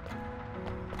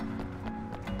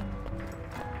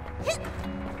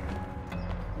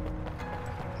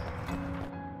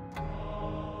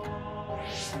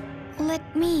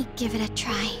 Let me give it a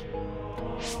try.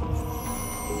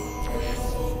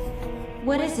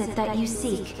 What is it that you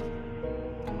seek?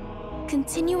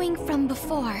 Continuing from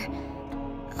before,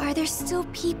 are there still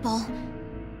people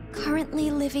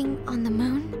currently living on the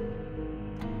moon?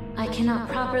 I cannot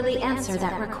properly answer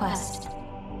that request.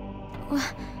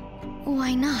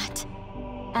 Why not?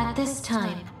 At this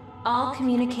time, all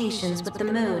communications with the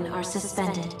moon are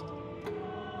suspended.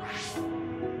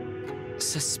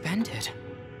 Suspended?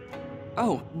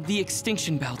 Oh, the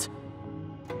extinction belt.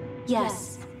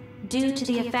 Yes. Due to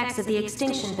the effects of the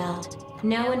extinction belt,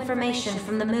 no information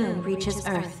from the moon reaches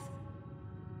Earth.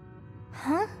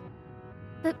 Huh?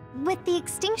 But with the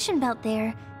extinction belt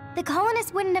there, the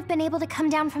colonists wouldn't have been able to come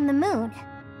down from the moon.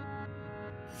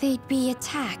 They'd be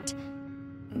attacked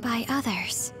by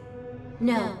others.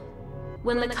 No.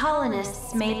 When the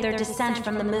colonists made their descent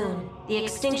from the moon, the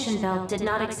extinction belt did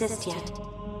not exist yet.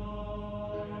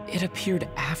 It appeared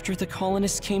after the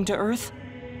colonists came to Earth?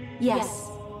 Yes,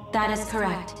 that is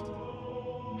correct.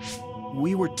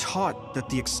 We were taught that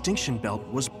the extinction belt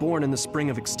was born in the spring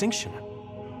of extinction.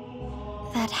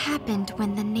 That happened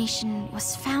when the nation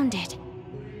was founded.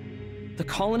 The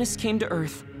colonists came to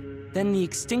Earth, then the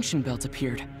extinction belt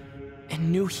appeared,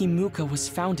 and New Himuka was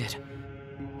founded.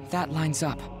 That lines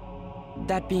up.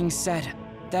 That being said,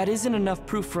 that isn't enough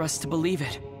proof for us to believe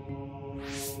it.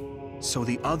 So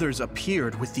the others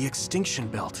appeared with the extinction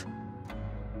belt.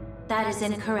 That is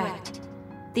incorrect.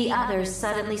 The others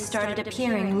suddenly started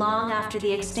appearing long after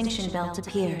the extinction belt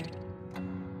appeared.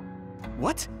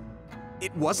 What?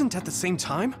 It wasn't at the same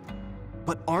time?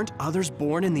 But aren't others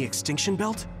born in the extinction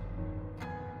belt?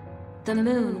 The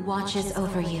moon watches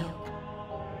over you.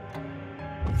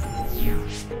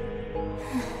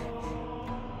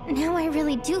 Now I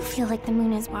really do feel like the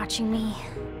moon is watching me.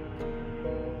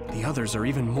 The others are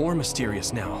even more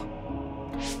mysterious now.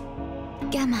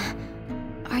 Gemma,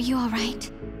 are you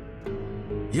alright?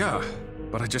 Yeah,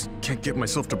 but I just can't get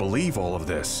myself to believe all of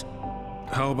this.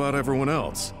 How about everyone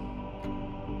else?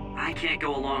 I can't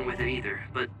go along with it either,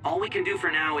 but all we can do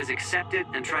for now is accept it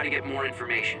and try to get more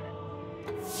information.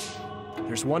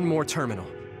 There's one more terminal.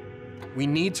 We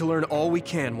need to learn all we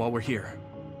can while we're here.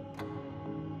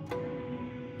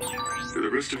 Do the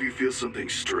rest of you feel something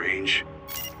strange?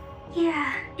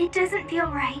 Yeah, it doesn't feel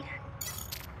right.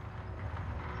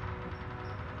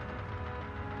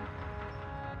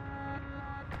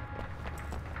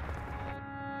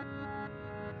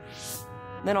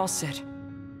 Then I'll sit.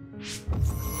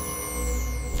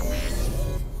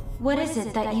 What is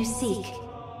it that you seek?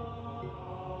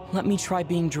 Let me try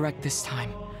being direct this time.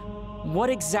 What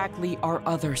exactly are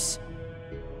others?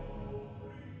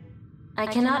 I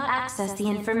cannot access the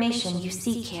information you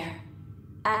seek here.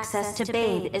 Access to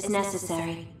Babe is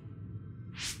necessary.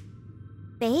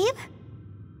 Babe?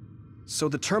 So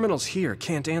the terminals here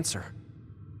can't answer.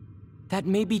 That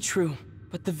may be true,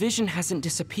 but the vision hasn't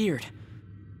disappeared.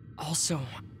 Also,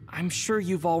 I'm sure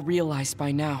you've all realized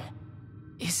by now.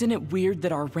 Isn't it weird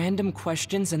that our random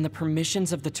questions and the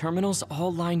permissions of the terminals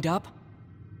all lined up?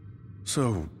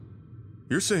 So,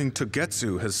 you're saying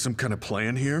Togetsu has some kind of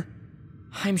plan here?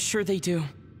 I'm sure they do,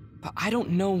 but I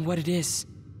don't know what it is.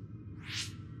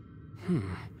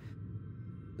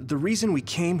 The reason we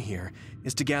came here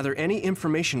is to gather any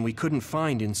information we couldn't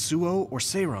find in Suo or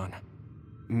Seiran.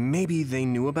 Maybe they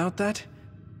knew about that?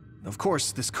 Of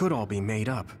course, this could all be made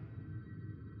up.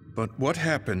 But what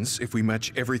happens if we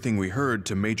match everything we heard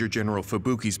to Major General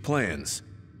Fubuki's plans?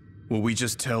 Will we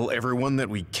just tell everyone that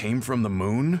we came from the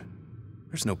moon?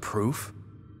 There's no proof.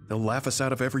 They'll laugh us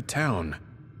out of every town.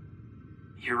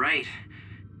 You're right.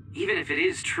 Even if it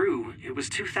is true, it was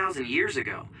 2,000 years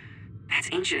ago. That's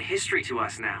ancient history to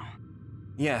us now.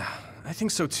 Yeah, I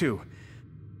think so too.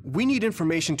 We need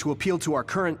information to appeal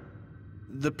to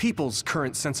the people's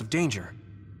current sense of danger.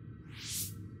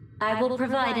 I will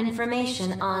provide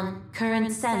information on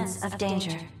current sense of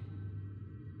danger.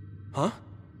 Huh?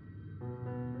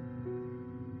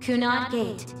 Kunad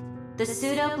Gate, the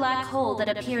pseudo-black hole that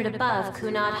appeared above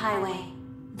Kunad Highway.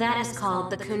 That is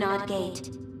called the Kunad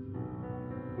Gate.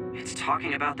 It's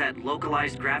talking about that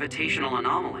localized gravitational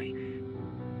anomaly.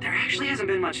 There actually hasn't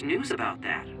been much news about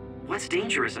that. What's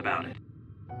dangerous about it?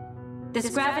 This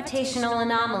gravitational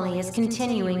anomaly is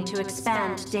continuing to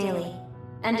expand daily,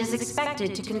 and is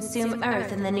expected to consume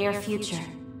Earth in the near future.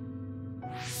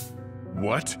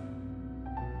 What?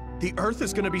 The Earth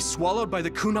is gonna be swallowed by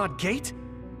the Kunad Gate?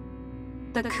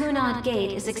 The Kunad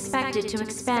Gate is expected to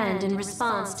expand in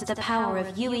response to the power of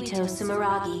Yuito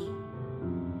Sumeragi.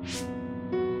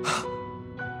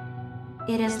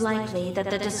 It is likely that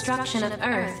the destruction of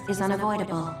Earth is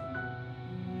unavoidable.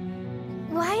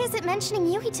 Why is it mentioning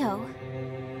Yuito?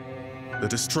 The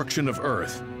destruction of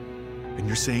Earth. And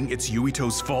you're saying it's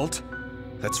Yuito's fault?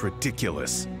 That's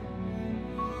ridiculous.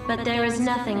 But there is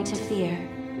nothing to fear.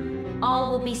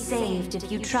 All will be saved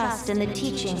if you trust in the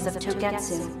teachings of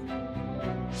Togetsu.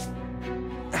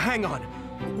 Hang on.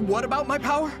 What about my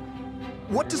power?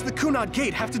 What does the Kunad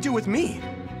Gate have to do with me?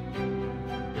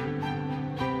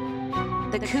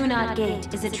 The Kunad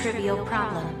Gate is a trivial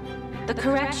problem. The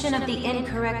correction of the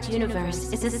incorrect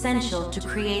universe is essential to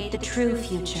create the true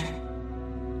future.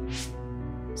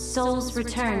 Souls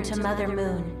return to Mother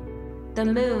Moon. The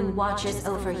moon watches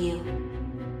over you.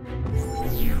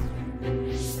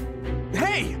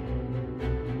 Hey!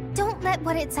 Don't let let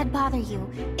what it said bother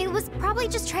you. It was probably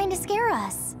just trying to scare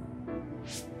us.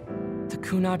 The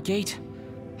Kunad Gate?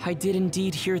 I did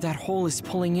indeed hear that hole is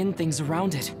pulling in things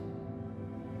around it.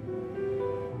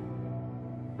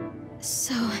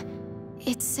 So,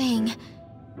 it's saying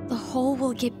the hole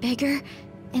will get bigger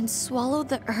and swallow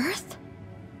the Earth?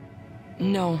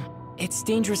 No, it's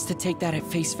dangerous to take that at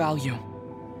face value.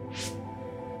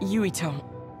 Yuito,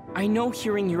 I know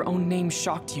hearing your own name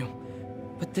shocked you,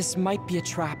 but this might be a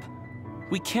trap.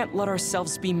 We can't let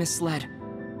ourselves be misled.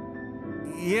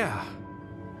 Yeah,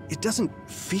 it doesn't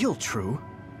feel true.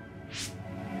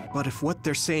 But if what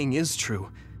they're saying is true,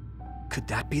 could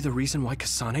that be the reason why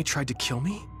Kasane tried to kill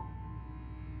me?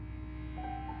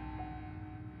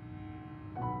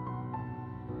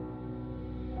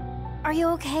 Are you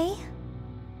okay?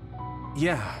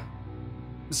 Yeah.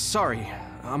 Sorry,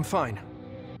 I'm fine.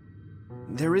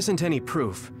 There isn't any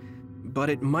proof, but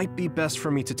it might be best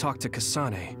for me to talk to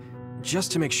Kasane,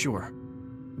 just to make sure.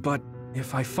 But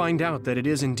if I find out that it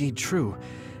is indeed true,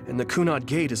 and the Kunad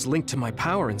Gate is linked to my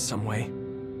power in some way,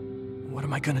 what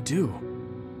am I gonna do?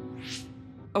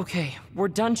 Okay, we're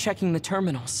done checking the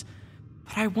terminals.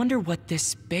 But I wonder what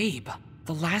this Babe,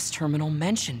 the last terminal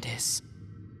mentioned, is.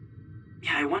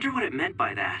 Yeah, I wonder what it meant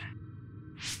by that.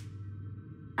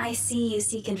 I see you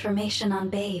seek information on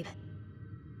Babe.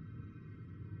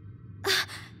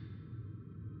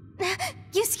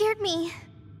 You scared me.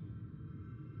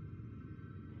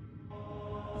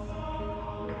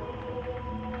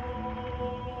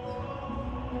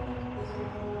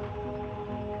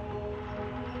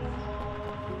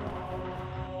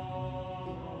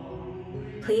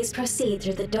 Please proceed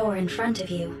through the door in front of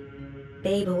you.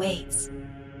 Babe awaits.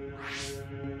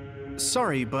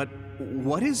 Sorry, but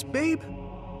what is Babe?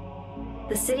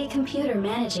 The city computer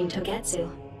managing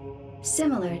Togetsu.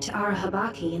 Similar to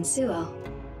Arahabaki and Suo.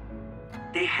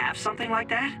 They have something like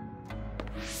that?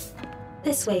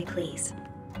 This way, please.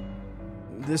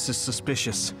 This is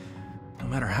suspicious, no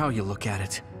matter how you look at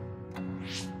it.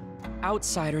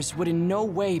 Outsiders would in no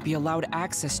way be allowed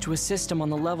access to a system on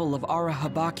the level of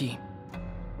Arahabaki.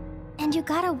 And you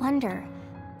gotta wonder,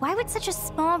 why would such a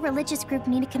small religious group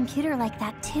need a computer like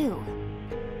that too?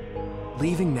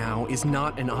 Leaving now is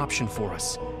not an option for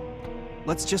us.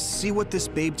 Let's just see what this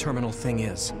Babe terminal thing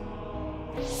is.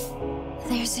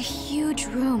 There's a huge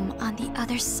room on the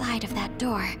other side of that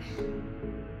door.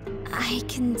 I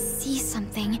can see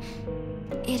something.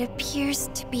 It appears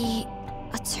to be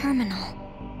a terminal.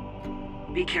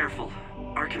 Be careful.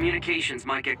 Our communications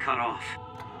might get cut off.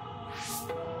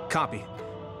 Copy.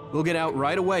 We'll get out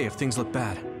right away if things look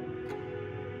bad.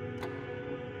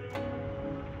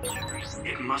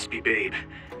 It must be Babe.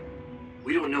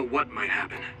 We don't know what might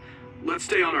happen. Let's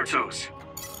stay on our toes.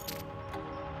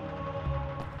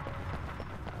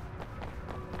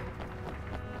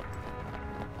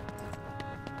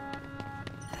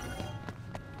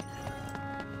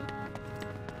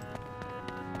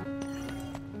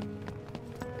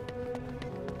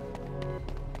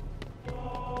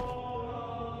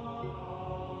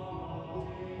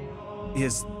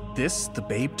 Is this the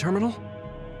Babe terminal?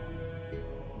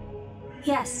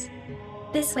 Yes.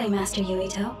 This way, Master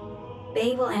Yuito.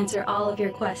 Babe will answer all of your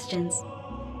questions.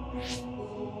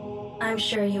 I'm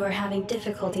sure you are having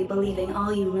difficulty believing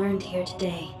all you learned here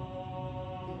today.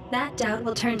 That doubt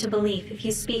will turn to belief if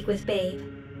you speak with Babe.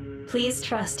 Please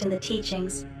trust in the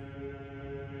teachings.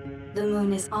 The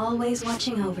moon is always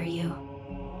watching over you.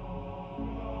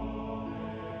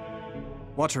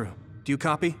 Wataru, do you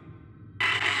copy?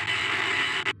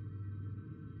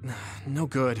 No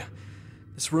good.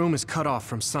 This room is cut off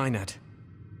from Cynet.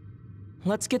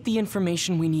 Let's get the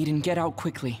information we need and get out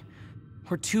quickly.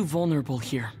 We're too vulnerable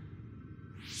here.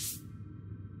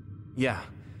 Yeah.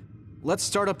 Let's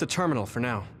start up the terminal for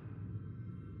now.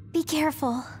 Be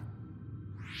careful.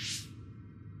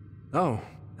 Oh,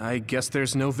 I guess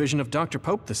there's no vision of Dr.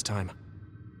 Pope this time.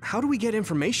 How do we get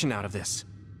information out of this?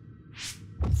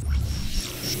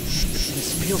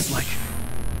 This feels like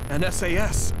an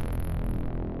SAS.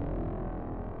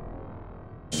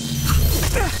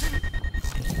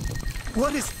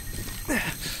 What is...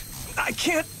 I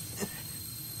can't...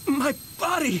 My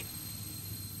body...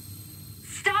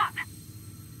 Stop!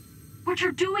 What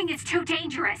you're doing is too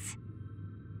dangerous.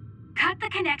 Cut the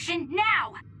connection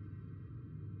now!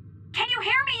 Can you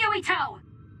hear me, Yuito?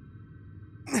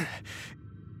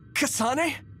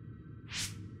 Kasane?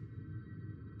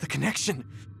 The connection...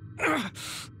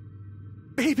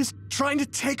 Babe is trying to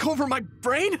take over my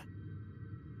brain?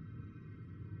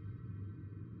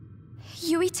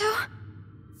 Yuito?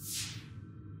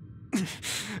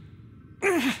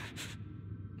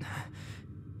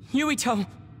 Yuito!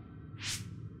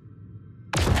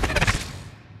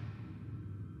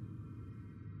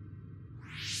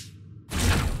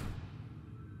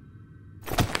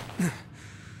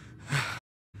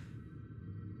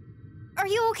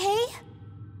 okay?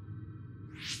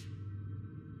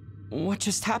 What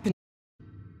just happened?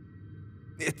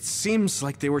 It seems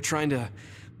like they were trying to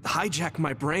hijack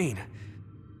my brain.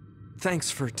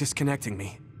 Thanks for disconnecting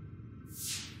me.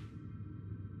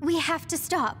 We have to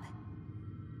stop.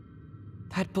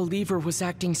 That believer was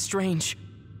acting strange.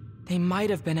 They might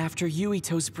have been after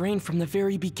Yuito's brain from the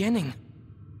very beginning.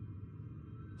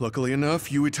 Luckily enough,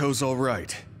 Yuito's all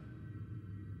right.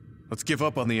 Let's give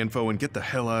up on the info and get the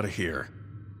hell out of here.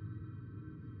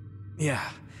 Yeah.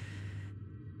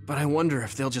 But I wonder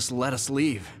if they'll just let us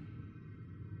leave.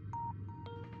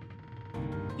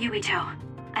 Yuito,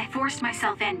 I forced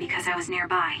myself in because I was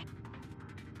nearby.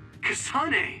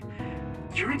 Kasane!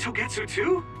 You're in Togetsu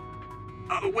too?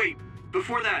 Wait,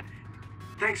 before that,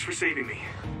 thanks for saving me.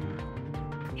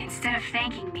 Instead of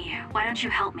thanking me, why don't you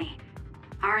help me?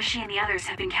 Arashi and the others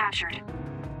have been captured.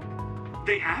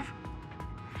 They have?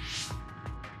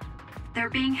 They're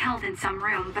being held in some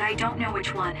room, but I don't know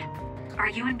which one. Are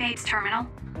you in Babe's terminal?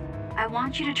 I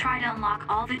want you to try to unlock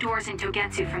all the doors in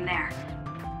Togetsu from there.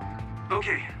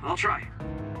 Okay, I'll try.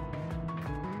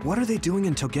 What are they doing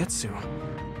in Togetsu?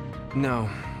 No,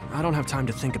 I don't have time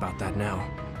to think about that now.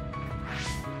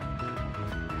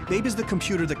 Babe is the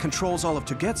computer that controls all of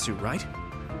Togetsu, right?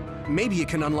 Maybe it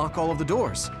can unlock all of the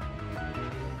doors.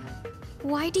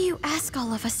 Why do you ask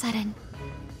all of a sudden?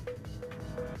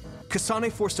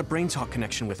 Kasane forced a brain talk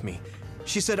connection with me.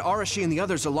 She said Arashi and the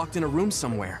others are locked in a room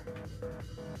somewhere.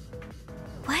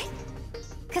 What?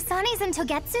 Kasane's in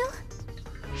Togetsu?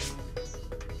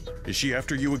 Is she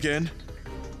after you again?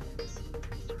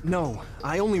 No,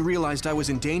 I only realized I was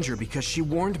in danger because she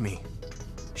warned me.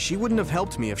 She wouldn't have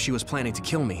helped me if she was planning to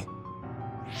kill me.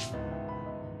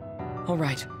 All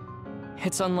right.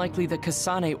 It's unlikely that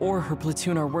Kasane or her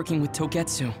platoon are working with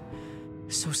Togetsu.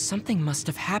 So something must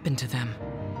have happened to them.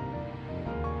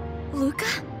 Luca?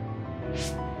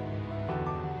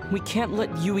 We can't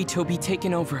let Yuito be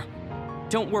taken over.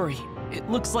 Don't worry, it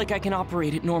looks like I can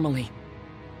operate it normally.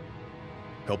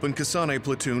 Helping Kasane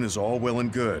platoon is all well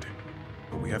and good,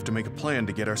 but we have to make a plan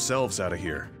to get ourselves out of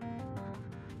here.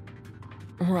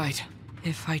 Right.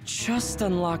 If I just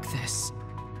unlock this...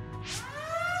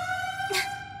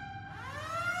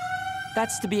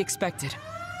 That's to be expected,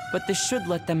 but this should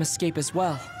let them escape as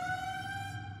well.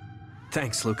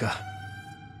 Thanks, Luca.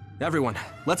 Everyone,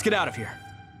 let's get out of here.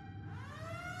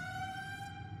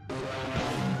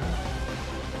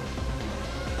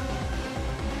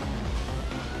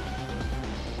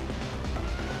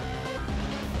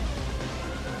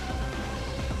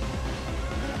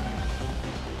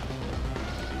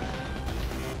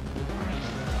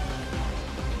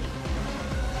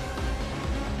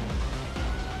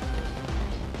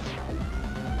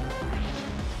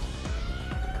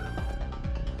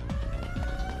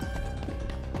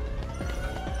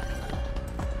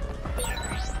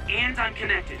 And I'm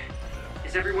connected.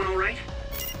 Is everyone all right?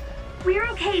 We're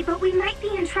okay, but we might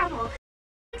be in trouble.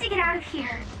 We need to get out of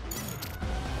here.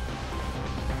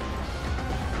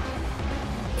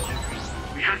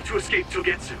 We have to escape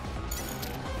Togetsu.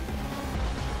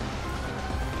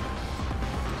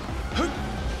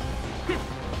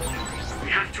 We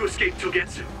have to escape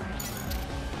Togetsu.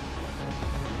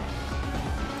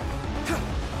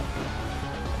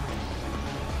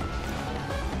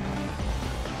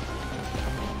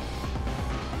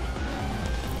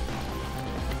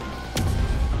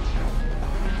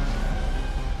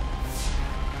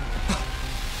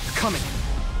 Coming.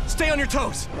 Stay on your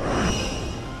toes.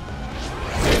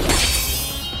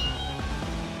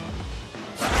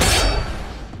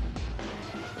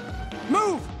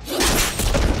 Move!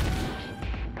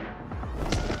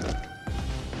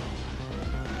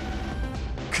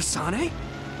 Kasane?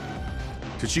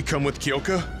 Did she come with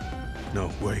Kyoka?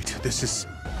 No, wait, this is...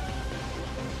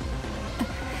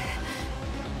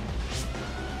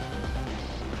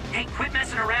 Hey, quit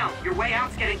messing around. Your way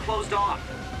out's getting closed off.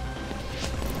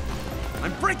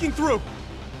 I'm breaking through!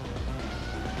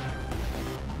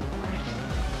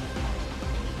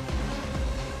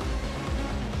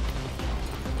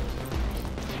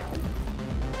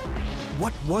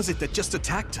 What was it that just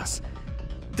attacked us?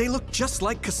 They look just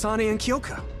like Kasane and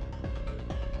Kyoka.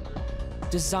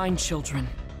 Design children.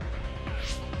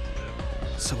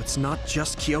 So it's not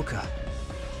just Kyoka.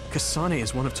 Kasane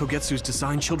is one of Togetsu's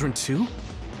design children too?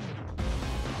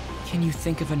 Can you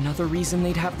think of another reason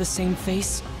they'd have the same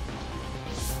face?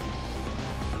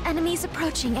 Enemies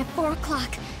approaching at 4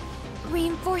 o'clock.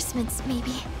 Reinforcements,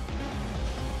 maybe.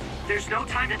 There's no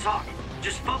time to talk.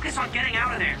 Just focus on getting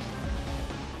out of there.